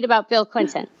 if I tweet about Bill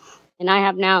Clinton, and I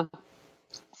have now,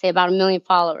 say, about 1 million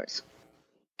followers,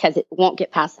 because it won't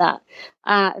get past that,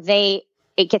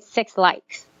 it gets 6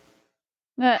 likes.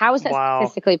 How is that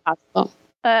statistically possible?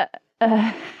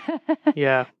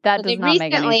 Yeah. That does not make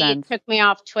any sense. They recently took me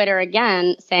off Twitter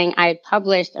again, saying I had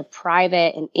published a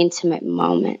private and intimate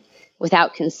moment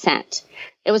without consent.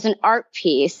 It was an art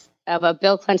piece of a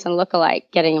Bill Clinton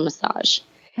lookalike getting a massage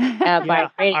by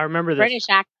I remember this. British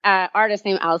artist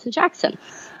named Alison Jackson.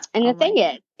 And the thing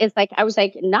is like, I was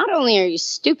like, not only are you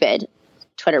stupid,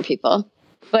 Twitter people,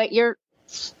 but you're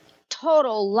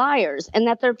total liars. And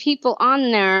that there are people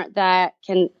on there that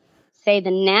can say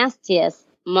the nastiest,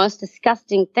 most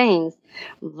disgusting things,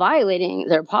 violating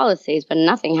their policies, but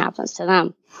nothing happens to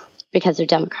them because they're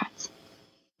Democrats.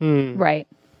 Right.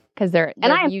 Because they're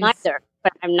and I am neither,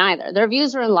 but I'm neither. Their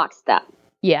views are in lockstep.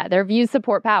 Yeah, their views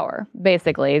support power,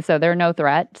 basically. So they're no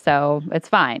threat. So it's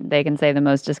fine. They can say the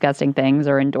most disgusting things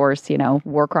or endorse,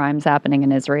 war crimes happening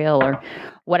in Israel or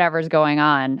whatever's going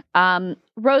on.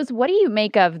 Rose, what do you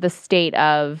make of the state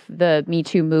of the Me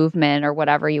Too movement or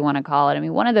whatever you want to call it? I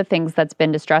mean, one of the things that's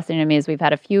been distressing to me is we've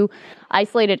had a few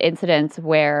isolated incidents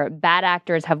where bad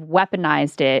actors have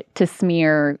weaponized it to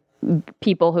smear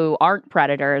people who aren't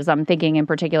predators. I'm thinking in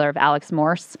particular of Alex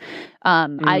Morse.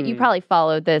 You probably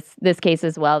followed this case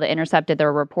as well. The Intercept did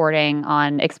their reporting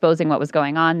on exposing what was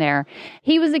going on there.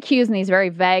 He was accused in these very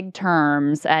vague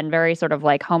terms and very sort of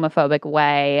like homophobic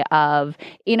way of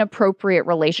inappropriate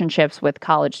relationships with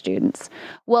college students.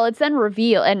 Well, it's then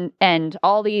revealed, and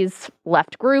all these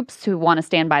left groups who want to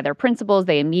stand by their principles,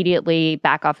 they immediately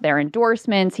back off their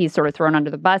endorsements. He's sort of thrown under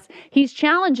the bus. He's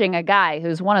challenging a guy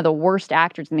who's one of the worst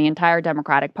actors in the entire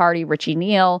Democratic Party, Richie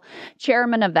Neal,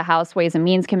 chairman of the House Ways and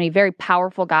Means Committee, very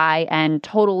powerful guy and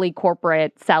totally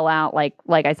corporate sellout,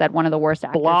 like I said, one of the worst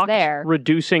actors there.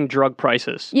 Reducing drug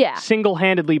prices. Yeah.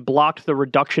 Single-handedly blocked the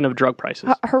reduction of drug prices.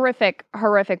 Horrific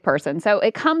person. So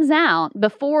it comes out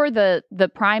before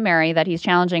the primary that he's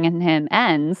challenging him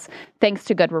ends, thanks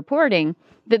to good reporting,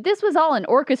 that this was all an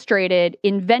orchestrated,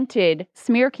 invented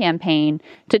smear campaign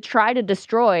to try to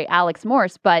destroy Alex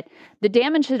Morse. But the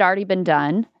damage had already been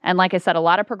done. And like I said, a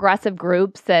lot of progressive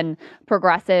groups and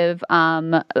progressive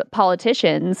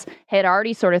politicians had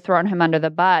already sort of thrown him under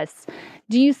the bus.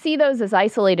 Do you see those as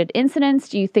isolated incidents?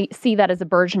 Do you see that as a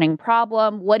burgeoning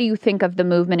problem? What do you think of the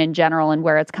movement in general and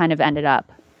where it's kind of ended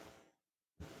up?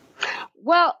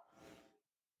 Well,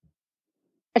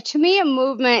 to me, a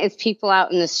movement is people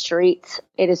out in the streets.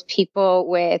 It is people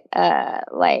with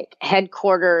like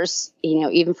headquarters,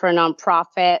 even for a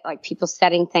nonprofit, like people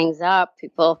setting things up,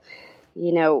 people,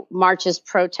 marches,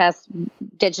 protests,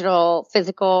 digital,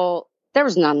 physical. There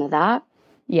was none of that.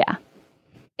 Yeah.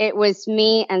 It was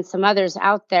me and some others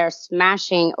out there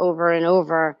smashing over and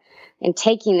over and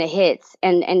taking the hits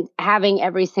and having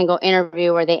every single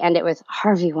interview where they end it with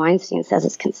Harvey Weinstein says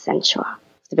it's consensual.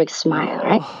 It's a big smile,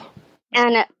 right?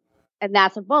 And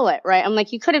that's a bullet, right? I'm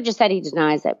like, you could have just said he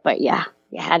denies it, but yeah,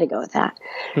 you had to go with that.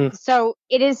 So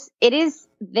it is,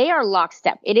 they are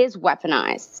lockstep. It is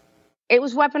weaponized. It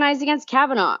was weaponized against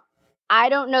Kavanaugh. I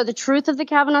don't know the truth of the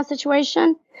Kavanaugh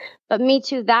situation, but Me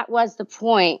Too, that was the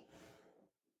point.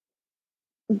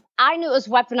 I knew it was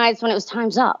weaponized when it was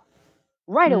time's up.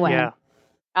 Right away. Yeah.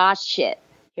 Ah, shit.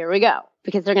 Here we go.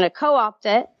 Because they're going to co-opt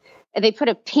it. And they put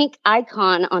a pink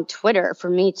icon on Twitter for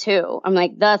Me Too. I'm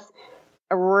like, thus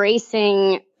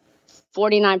erasing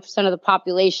 49% of the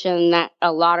population that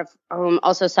a lot of whom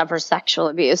also suffers sexual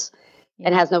abuse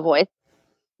and has no voice.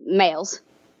 Males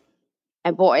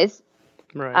and boys.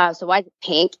 Right. So why is it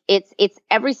pink? It's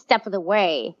every step of the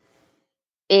way.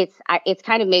 It's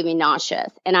kind of made me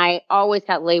nauseous, and I always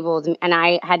got labeled, and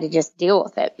I had to just deal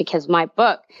with it because my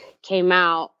book came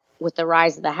out with the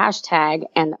rise of the hashtag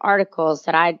and the articles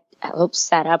that I helped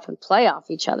set up and play off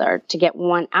each other to get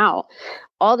one out.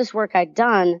 All this work I'd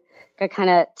done got kind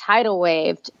of tidal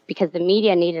waved because the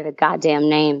media needed a goddamn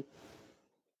name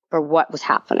for what was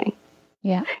happening.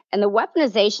 Yeah. And the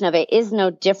weaponization of it is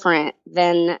no different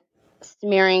than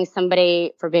smearing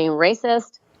somebody for being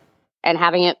racist and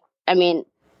having it,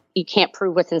 you can't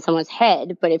prove what's in someone's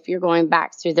head, but if you're going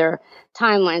back through their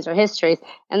timelines or histories.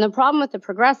 And the problem with the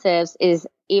progressives is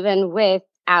even with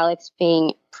Alex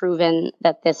being proven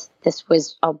that this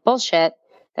was all bullshit,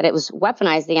 that it was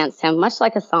weaponized against him, much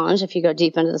like Assange, if you go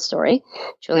deep into the story,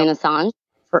 Julian Assange,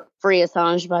 free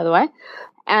Assange, by the way.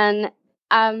 And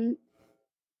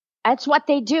that's what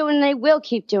they do, and they will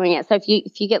keep doing it. So if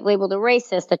you get labeled a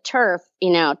racist, a TERF,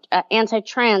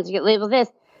 anti-trans, you get labeled this,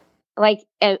 like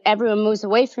everyone moves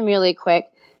away from you really quick.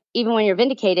 Even when you're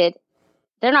vindicated,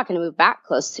 they're not going to move back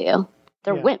close to you.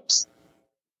 They're wimps.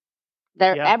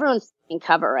 Everyone's in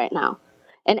cover right now,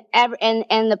 and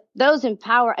those in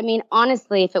power.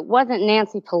 Honestly, if it wasn't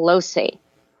Nancy Pelosi,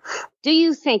 do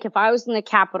you think if I was in the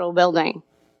Capitol building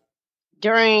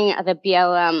during the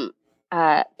BLM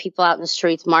people out in the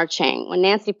streets marching, when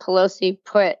Nancy Pelosi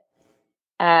put,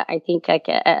 I think like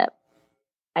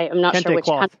I'm not sure which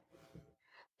country.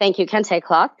 Thank you, Kente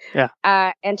cloth. Yeah.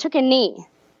 And took a knee.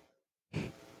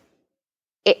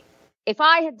 If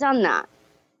I had done that,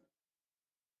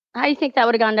 how do you think that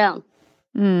would have gone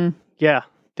down? Yeah,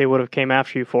 they would have came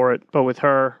after you for it. But with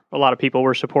her, a lot of people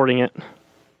were supporting it.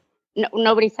 No,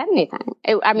 nobody said anything.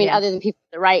 Other than people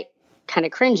on the right kind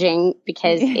of cringing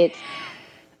because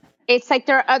it's like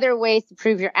there are other ways to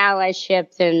prove your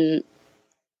allyship than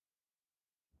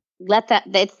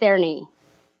it's their knee.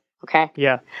 Okay?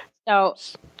 Yeah. So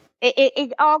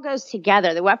it all goes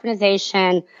together, the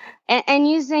weaponization and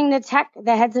using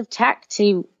the heads of tech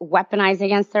to weaponize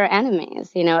against their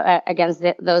enemies, against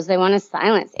those they want to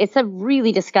silence. It's a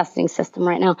really disgusting system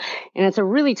right now, and it's a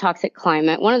really toxic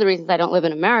climate. One of the reasons I don't live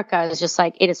in America is just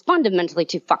like, it is fundamentally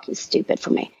too fucking stupid for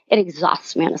me. It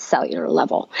exhausts me on a cellular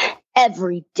level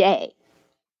every day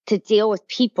to deal with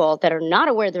people that are not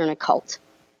aware they're in a cult,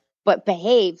 but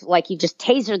behave like you just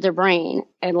tasered their brain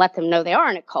and let them know they are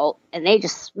in a cult, and they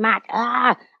just smack,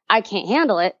 I can't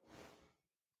handle it.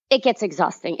 It gets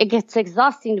exhausting. It gets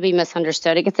exhausting to be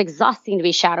misunderstood. It gets exhausting to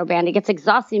be shadow banned. It gets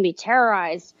exhausting to be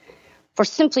terrorized for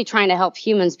simply trying to help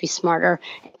humans be smarter,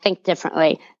 think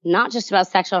differently, not just about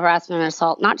sexual harassment and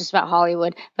assault, not just about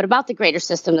Hollywood, but about the greater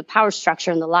system, the power structure,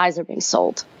 and the lies that are being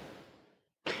sold.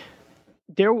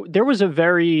 There was a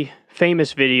very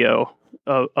famous video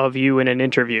of you in an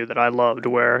interview that I loved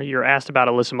where you're asked about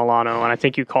Alyssa Milano, and I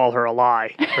think you call her a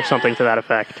lie or something to that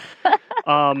effect.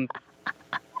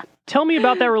 Tell me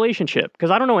about that relationship,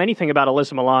 because I don't know anything about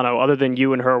Alyssa Milano other than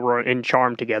you and her were in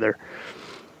Charmed together.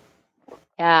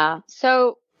 Yeah.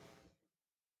 So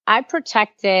I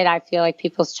protected, I feel like,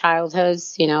 people's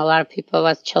childhoods. A lot of people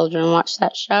as children watch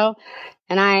that show.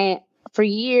 And for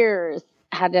years,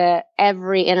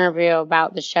 every interview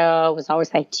about the show was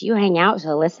always like, do you hang out with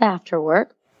Alyssa after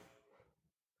work?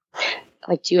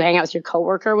 Like, do you hang out with your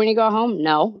coworker when you go home?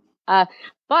 No. But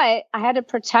I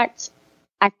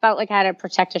felt like I had to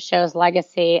protect the show's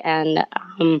legacy and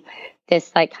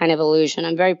this like kind of illusion.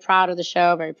 I'm very proud of the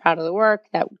show, very proud of the work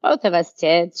that both of us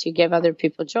did to give other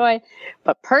people joy.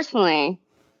 But personally,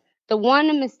 the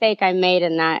one mistake I made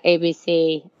in that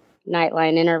ABC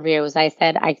Nightline interview was I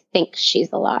said, I think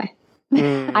she's a lie.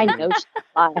 I know she's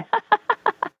a lie.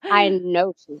 I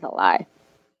know she's a lie.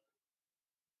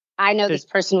 I know this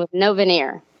person with no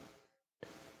veneer.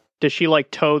 Does she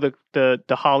like toe the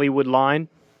Hollywood line?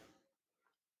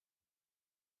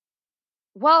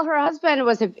 Well, her husband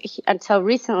was, until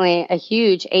recently, a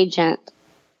huge agent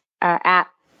at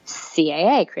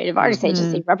CAA, Creative Artists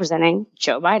Agency, representing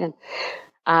Joe Biden,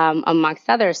 amongst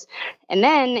others. And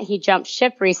then he jumped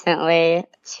ship recently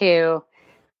to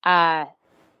a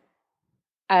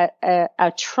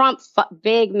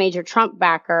big major Trump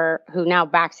backer who now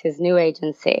backs his new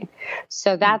agency.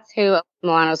 So that's who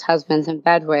Milano's husband's in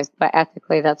bed with, but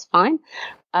ethically that's fine.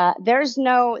 There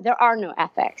are no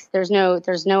ethics. There's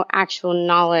no actual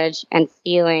knowledge and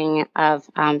feeling of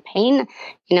pain.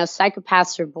 You know,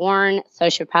 psychopaths are born,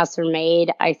 sociopaths are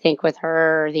made. I think with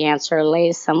her, the answer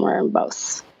lays somewhere in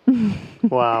both.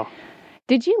 Wow.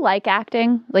 Did you like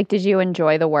acting? Like, did you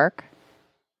enjoy the work?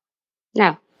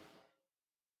 No.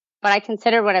 But I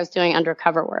considered what I was doing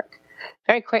undercover work.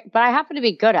 Very quick, but I happened to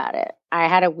be good at it. I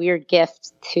had a weird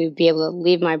gift to be able to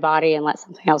leave my body and let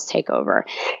something else take over.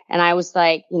 And I was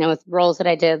like, you know, with roles that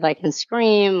I did, like in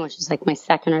Scream, which is like my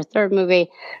second or third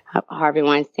movie, Harvey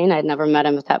Weinstein, I'd never met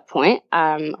him at that point,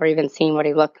 or even seen what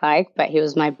he looked like, but he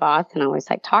was my boss and I always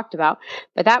like talked about.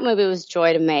 But that movie was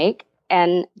joy to make.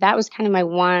 And that was kind of my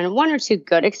one or two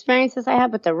good experiences I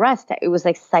had, but the rest, it was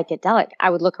like psychedelic.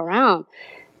 I would look around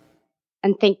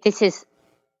and think,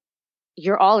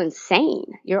 you're all insane.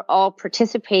 You're all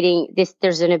participating.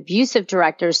 There's an abusive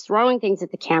director throwing things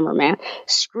at the cameraman,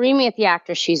 screaming at the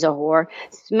actor she's a whore,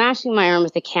 smashing my arm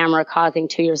with the camera, causing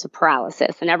 2 years of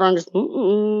paralysis. And everyone just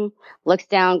looks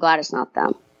down, glad it's not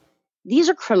them. These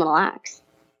are criminal acts.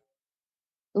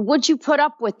 Would you put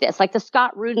up with this? Like the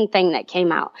Scott Rudin thing that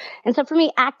came out. And so for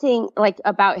me, acting like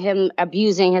about him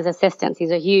abusing his assistants,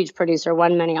 he's a huge producer,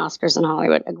 won many Oscars in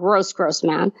Hollywood, a gross, gross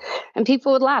man. And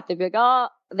people would laugh. They'd be like, oh,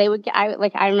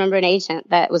 I remember an agent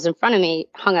that was in front of me,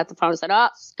 hung up the phone and said, oh,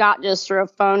 Scott just threw a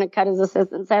phone and cut his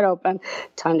assistant's head open.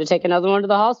 Time to take another one to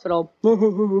the hospital.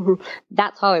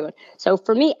 That's Hollywood. So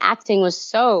for me, acting was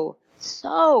so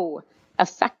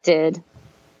affected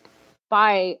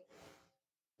by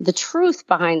the truth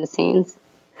behind the scenes.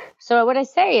 So what I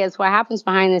say is what happens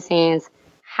behind the scenes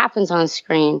happens on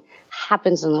screen,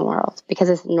 happens in the world because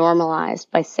it's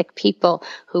normalized by sick people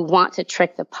who want to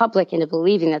trick the public into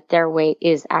believing that their way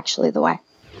is actually the way.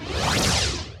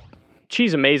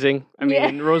 She's amazing. I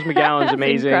mean, Rose McGowan's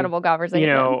amazing. Incredible conversation.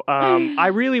 You know, I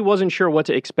really wasn't sure what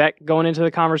to expect going into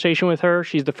the conversation with her.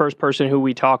 She's the first person who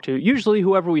we talk to. Usually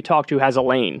whoever we talk to has a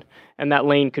lane, and that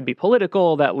lane could be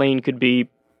political, that lane could be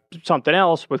something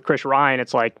else. With Chris Ryan,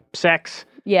 it's like sex.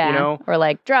 Yeah, you know? Or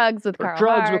like drugs with Carl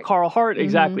Hart. With Carl Hart,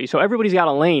 exactly. So everybody's got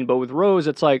a lane, but with Rose,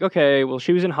 it's like, okay, well,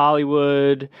 she was in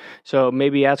Hollywood, so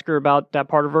maybe ask her about that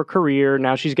part of her career.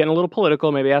 Now she's getting a little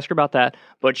political, maybe ask her about that.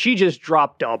 But she just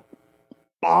dropped a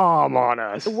bomb on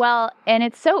us. Well, and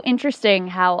it's so interesting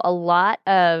how a lot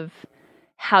of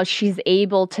how she's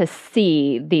able to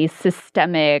see these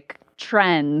systemic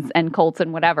trends and cults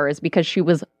and whatever is because she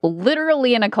was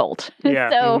literally in a cult.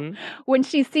 Yeah. So when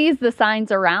she sees the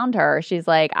signs around her, she's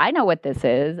like, I know what this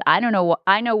is. I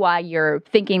know why you're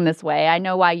thinking this way. I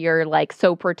know why you're like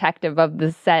so protective of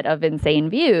this set of insane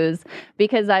views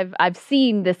because I've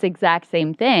seen this exact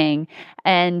same thing,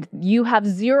 and you have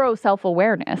zero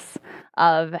self-awareness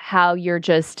of how you're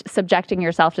just subjecting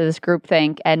yourself to this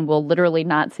groupthink and will literally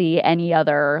not see any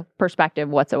other perspective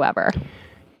whatsoever.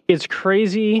 It's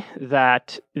crazy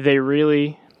that they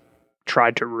really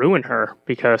tried to ruin her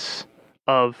because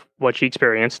of what she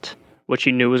experienced, what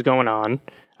she knew was going on.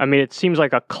 I mean, it seems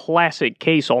like a classic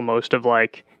case almost of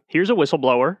like, here's a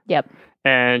whistleblower. Yep.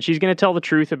 And she's going to tell the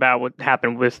truth about what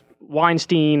happened with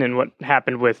Weinstein and what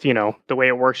happened with, you know, the way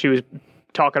it works. She was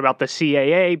talking about the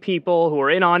CAA people who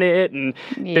were in on it. And,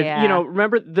 you know,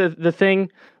 remember the thing,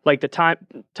 like the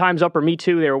Time's Up or Me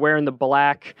Too, they were wearing the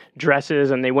black dresses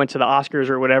and they went to the Oscars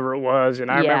or whatever it was. And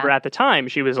I remember at the time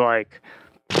she was like,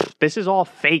 this is all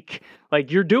fake.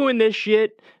 Like, you're doing this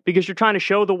shit because you're trying to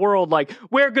show the world, like,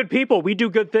 we're good people. We do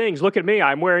good things. Look at me.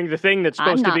 I'm wearing the thing that's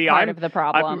supposed to be. I'm part of the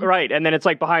problem. Right. And then it's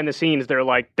like behind the scenes, they're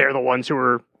the ones who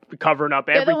are covering up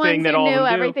They're the everything ones that who all of knew them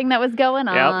do. everything that was going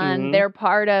on. mhm. They're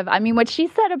part of, I mean, what she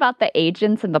said about the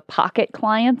agents and the pocket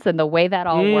clients and the way that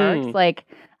all works, like,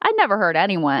 I never heard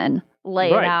anyone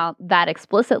lay it out that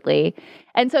explicitly.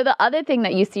 And so the other thing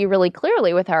that you see really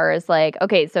clearly with her is like,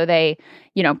 okay, so they,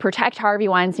 you know, protect Harvey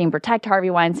Weinstein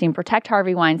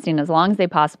as long as they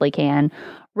possibly can.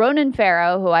 Ronan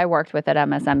Farrow, who I worked with at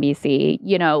MSNBC,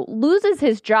 you know, loses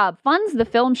his job, funds the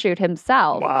film shoot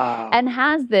himself, and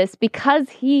has this because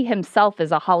he himself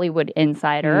is a Hollywood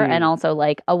insider and also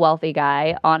like a wealthy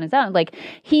guy on his own. Like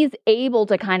he's able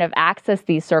to kind of access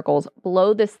these circles,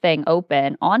 blow this thing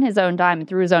open on his own dime and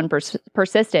through his own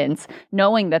persistence,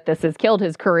 knowing that this has killed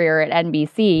his career at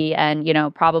NBC and, you know,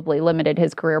 probably limited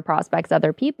his career prospects to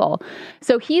other people.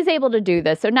 So he's able to do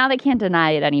this. So now they can't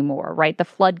deny it anymore, right? The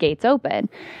floodgates open.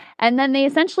 And then they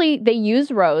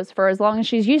use Rose for as long as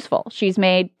she's useful. She's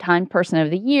made Time Person of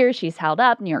the Year. She's held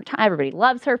up. New York Times, everybody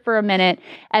loves her for a minute.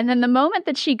 And then the moment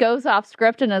that she goes off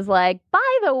script and is like, by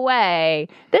the way,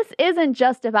 this isn't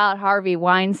just about Harvey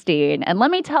Weinstein. And let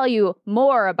me tell you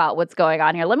more about what's going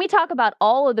on here. Let me talk about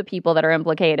all of the people that are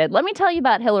implicated. Let me tell you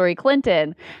about Hillary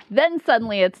Clinton. Then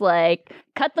suddenly it's like,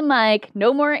 cut the mic,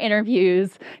 no more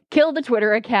interviews, kill the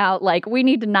Twitter account. Like, we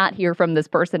need to not hear from this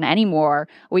person anymore.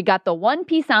 We got the one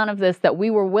piece out of this that we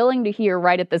were willing to hear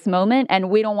right at this moment, and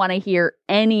we don't want to hear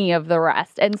any of the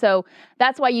rest. And so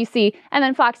that's why you see, and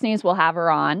then Fox News will have her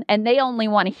on, and they only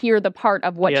want to hear the part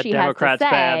of what she Democrats has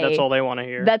to say. Bad. That's all they want to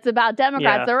hear. That's about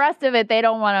Democrats. Yeah. The rest of it, they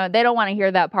don't want to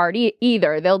hear that part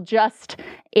either. They'll just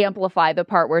amplify the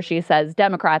part where she says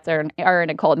Democrats are in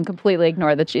a cult and completely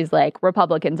ignore that she's like,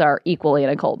 Republicans are equally in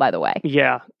a cult, by the way.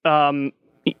 Yeah.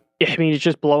 I mean, it's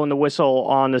just blowing the whistle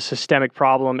on the systemic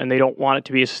problem, and they don't want it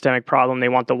to be a systemic problem. They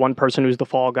want the one person who's the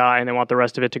fall guy, and they want the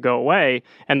rest of it to go away.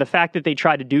 And the fact that they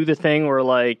tried to do the thing where,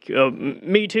 like,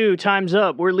 me too, time's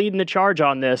up, we're leading the charge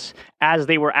on this, as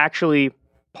they were actually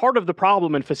part of the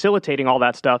problem in facilitating all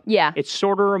that stuff. Yeah. It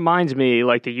sort of reminds me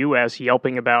like the U.S.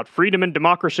 yelping about freedom and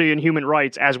democracy and human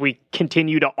rights as we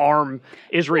continue to arm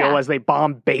Israel as they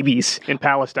bomb babies in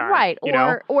Palestine. Right.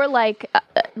 Or like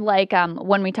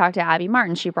when we talked to Abby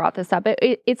Martin, she brought this up.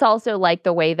 It's also like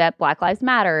the way that Black Lives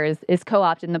Matter is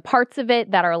co-opted in the parts of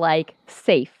it that are like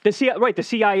safe. The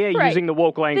CIA using the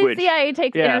woke language. The CIA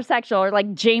takes intersectional, or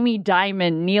like Jamie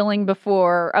Dimon kneeling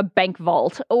before a bank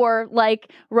vault, or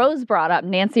like Rose brought up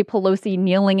Nancy Pelosi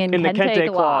kneeling in the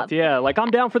kente cloth. Yeah, like I'm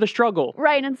down for the struggle.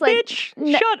 Right, and it's like,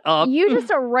 bitch, shut up. You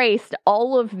just erased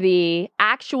all of the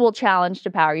actual challenge to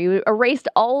power. You erased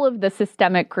all of the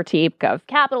systemic critique of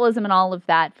capitalism and all of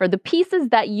that for the pieces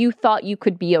that you thought you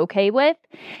could be okay with,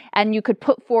 and you could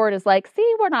put forward as like,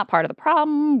 see, we're not part of the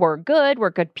problem. We're good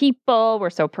people.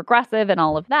 We're so progressive and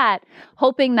all of that,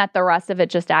 hoping that the rest of it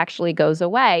just actually goes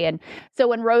away. And so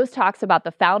when Rose talks about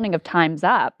the founding of Time's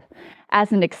Up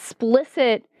as an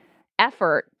explicit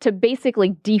effort to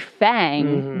basically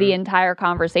defang the entire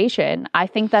conversation, I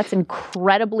think that's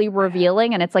incredibly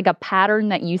revealing, and it's like a pattern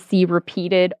that you see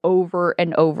repeated over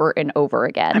and over and over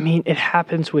again. I mean, it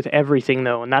happens with everything,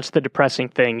 though, and that's the depressing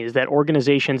thing, is that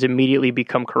organizations immediately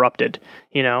become corrupted.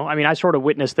 You know, I mean, I sort of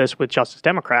witnessed this with Justice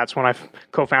Democrats when I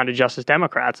co-founded Justice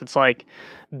Democrats. It's like,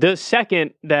 the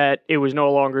second that it was no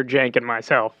longer Cenk and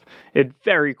myself, it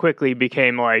very quickly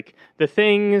became like the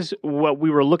things what we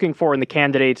were looking for in the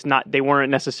candidates, they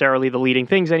weren't necessarily the leading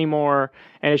things anymore.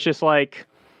 And it's just like,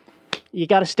 you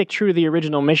got to stick true to the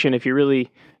original mission if you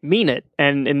really mean it.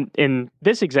 And in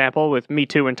this example with Me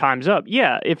Too and Time's Up,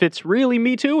 yeah, if it's really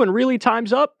Me Too and really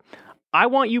Time's Up, I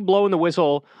want you blowing the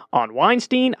whistle on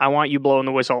Weinstein. I want you blowing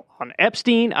the whistle on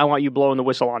Epstein. I want you blowing the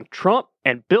whistle on Trump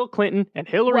and Bill Clinton and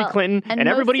Hillary Clinton and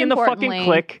everybody in the fucking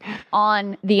clique.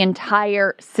 On the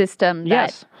entire system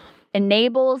that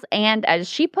enables and, as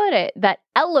she put it, that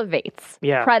elevates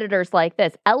predators like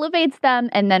this, elevates them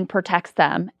and then protects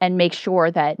them and makes sure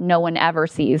that no one ever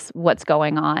sees what's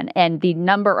going on. And the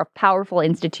number of powerful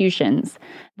institutions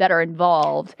that are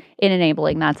involved in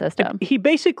enabling that system. He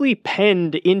basically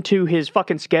penned into his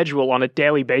fucking schedule on a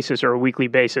daily basis or a weekly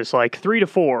basis, like 3 to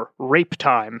 4, rape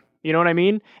time. You know what I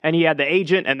mean? And he had the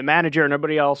agent and the manager and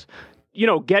everybody else, you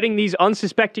know, getting these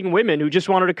unsuspecting women who just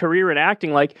wanted a career in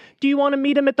acting, like, do you want to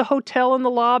meet him at the hotel in the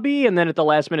lobby? And then at the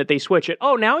last minute, they switch it.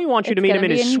 Oh, now he wants you to meet him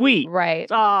in his suite. Right.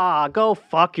 Go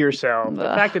fuck yourself. The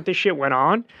fact that this shit went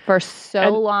on. For so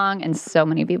long, and so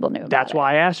many people knew about That's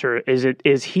why I asked her,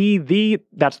 is he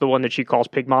that's the one that she calls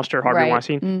Pig Monster, Harvey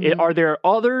Weinstein. Mm-hmm. Are there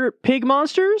other pig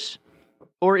monsters?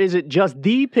 Or is it just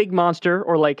the pig monster?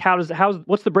 Or like,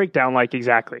 what's the breakdown like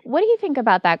exactly? What do you think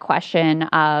about that question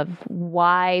of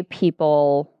why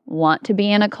people want to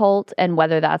be in a cult, and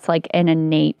whether that's like an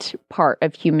innate part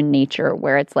of human nature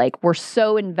where it's like we're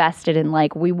so invested in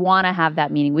like we want to have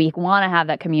that meaning, we want to have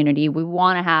that community, we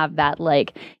want to have that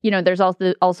like, you know, there's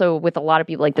also with a lot of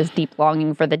people like this deep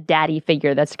longing for the daddy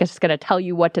figure that's just going to tell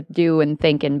you what to do and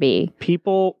think and be.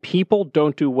 People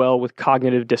don't do well with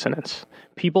cognitive dissonance.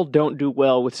 People don't do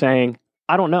well with saying,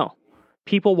 I don't know.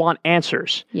 People want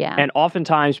answers. Yeah. And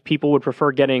oftentimes people would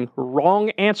prefer getting wrong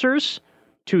answers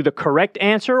to the correct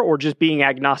answer or just being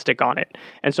agnostic on it.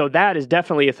 And so that is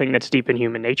definitely a thing that's deep in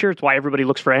human nature. It's why everybody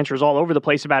looks for answers all over the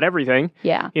place about everything.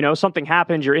 Yeah. You know, something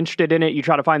happens, you're interested in it, you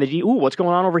try to find ooh, what's going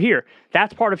on over here?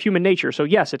 That's part of human nature. So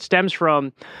yes, it stems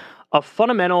from a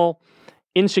fundamental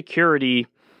insecurity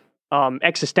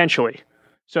existentially.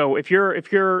 So if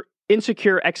you're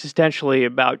insecure existentially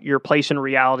about your place in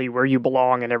reality, where you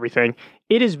belong and everything,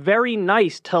 it is very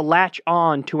nice to latch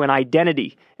on to an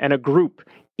identity and a group,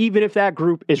 even if that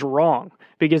group is wrong,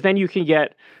 because then you can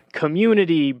get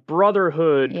community,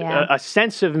 brotherhood, a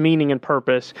sense of meaning and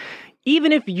purpose.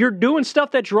 Even if you're doing stuff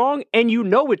that's wrong and you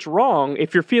know it's wrong,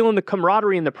 if you're feeling the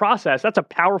camaraderie in the process, that's a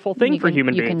powerful thing for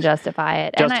human beings. You can justify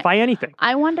it. Justify anything.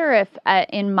 I wonder if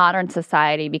in modern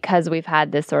society, because we've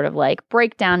had this sort of like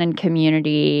breakdown in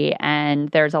community and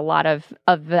there's a lot of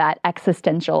that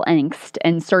existential angst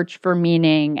and search for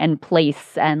meaning and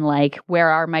place and like, where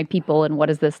are my people and what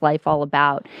is this life all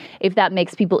about? If that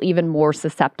makes people even more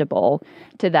susceptible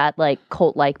to that like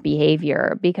cult-like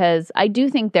behavior, because I do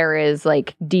think there is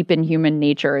like deep in human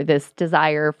nature this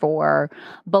desire for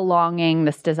belonging,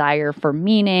 this desire for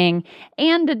meaning,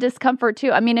 and a discomfort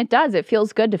too. I mean, it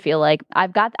feels good to feel like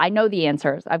I know the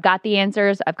answers. I've got the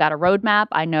answers. I've got a roadmap.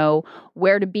 I know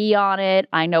where to be on it.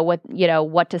 I know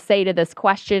what to say to this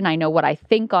question. I know what I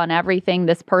think on everything.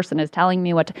 This person is telling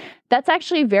me that's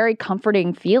actually a very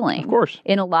comforting feeling. Of course.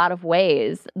 In a lot of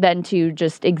ways than to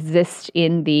just exist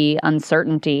in the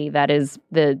uncertainty that is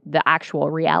the actual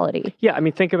reality. Yeah, I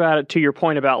mean, think about it to your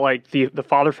point about like the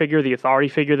father figure, the authority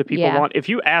figure that people want. If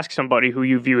you ask somebody who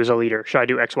you view as a leader, should I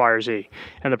do X, Y, or Z?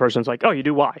 And the person's like, oh, you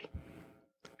do Y.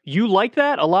 You like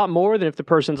that a lot more than if the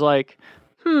person's like,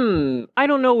 I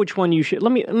don't know which one you should.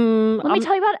 Let me tell you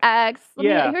about X.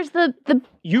 Here's the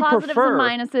positives and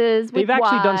minuses with They've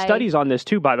actually Y. done studies on this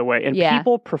too, by the way, and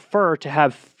people prefer to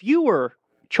have fewer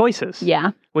choices.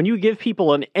 Yeah. When you give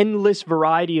people an endless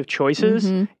variety of choices,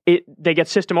 they get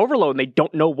system overload and they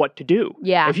don't know what to do.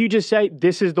 Yeah. If you just say,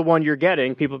 this is the one you're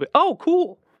getting, people will be, oh,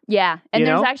 cool. Yeah. And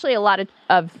there's actually a lot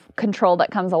of control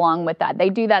that comes along with that. They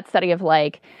do that study of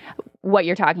like, what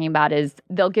you're talking about is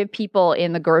they'll give people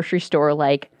in the grocery store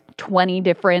like 20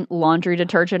 different laundry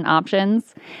detergent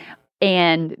options.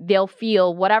 And they'll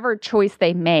feel whatever choice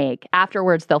they make,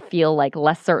 afterwards they'll feel like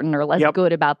less certain or less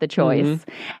good about the choice.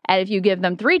 And if you give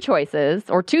them 3 choices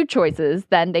or 2 choices,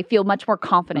 then they feel much more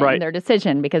confident in their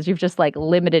decision because you've just like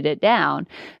limited it down.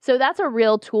 So that's a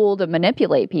real tool to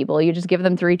manipulate people. You just give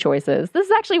them 3 choices. This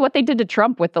is actually what they did to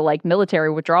Trump with the like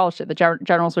military withdrawal shit. The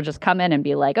generals would just come in and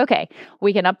be like, okay,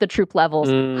 we can up the troop levels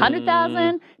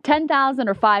 100,000, 10,000,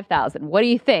 or 5,000. What do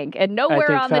you think? And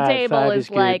nowhere on the table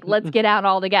is like, let's get out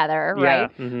all together.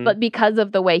 Right? But because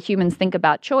of the way humans think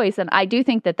about choice, and I do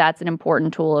think that that's an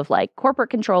important tool of like corporate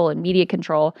control and media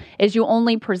control, is you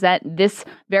only present this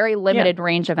very limited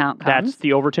range of outcomes. That's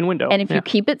the Overton window. And if you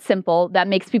keep it simple, that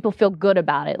makes people feel good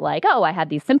about it. Like, oh, I had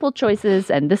these simple choices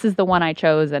and this is the one I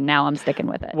chose and now I'm sticking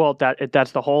with it. Well,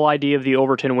 that's the whole idea of the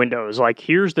Overton window is like,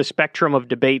 here's the spectrum of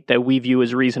debate that we view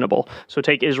as reasonable. So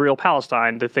take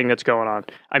Israel-Palestine, the thing that's going on.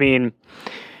 I mean,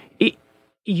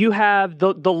 you have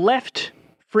the left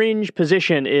fringe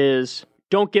position is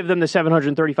don't give them the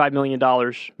 $735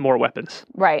 million more weapons.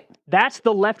 Right. That's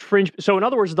the left fringe. So in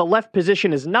other words, the left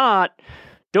position is not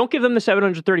don't give them the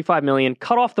 $735 million,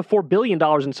 cut off the $4 billion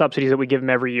in subsidies that we give them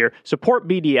every year, support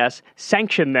BDS,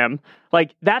 sanction them.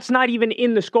 Like, that's not even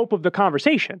in the scope of the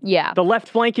conversation. Yeah. The left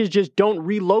flank is just don't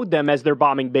reload them as they're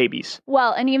bombing babies.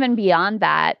 Well, and even beyond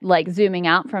that, like zooming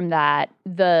out from that,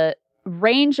 the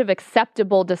range of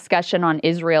acceptable discussion on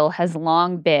Israel has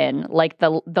long been like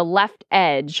the left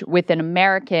edge with an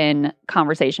American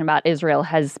conversation about Israel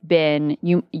has been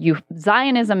you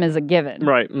Zionism is a given.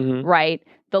 Right. Right.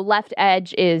 The left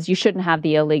edge is you shouldn't have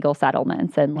the illegal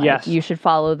settlements and like you should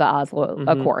follow the Oslo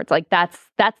Accords. Like that's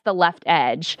the left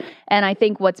edge. And I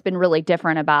think what's been really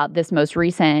different about this most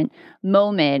recent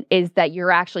moment is that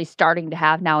you're actually starting to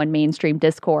have now in mainstream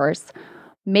discourse,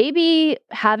 maybe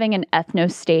having an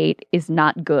ethno-state is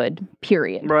not good,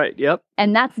 period. Right, yep.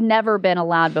 And that's never been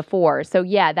allowed before. So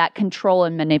yeah, that control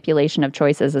and manipulation of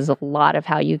choices is a lot of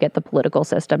how you get the political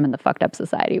system and the fucked up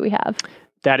society we have.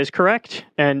 That is correct.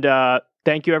 And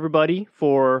thank you, everybody,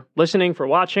 for listening, for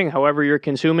watching, however you're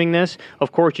consuming this.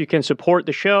 Of course, you can support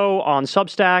the show on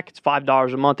Substack. It's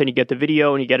 $5 a month, and you get the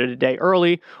video, and you get it a day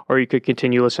early, or you could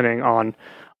continue listening on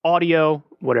audio,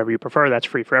 whatever you prefer. That's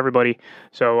free for everybody.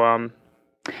 So,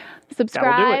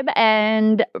 subscribe,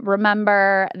 and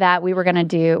remember that we're gonna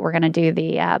do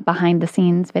the behind the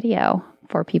scenes video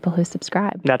for people who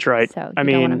subscribe. That's right. So you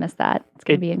don't want to miss that. It's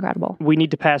going to be incredible. We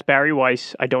need to pass Barry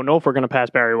Weiss. I don't know if we're going to pass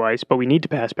Barry Weiss, but we need to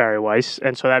pass Barry Weiss.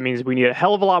 And so that means we need a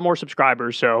hell of a lot more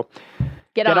subscribers. So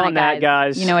get on that,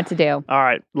 guys. You know what to do. All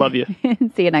right. Love you.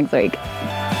 See you next week.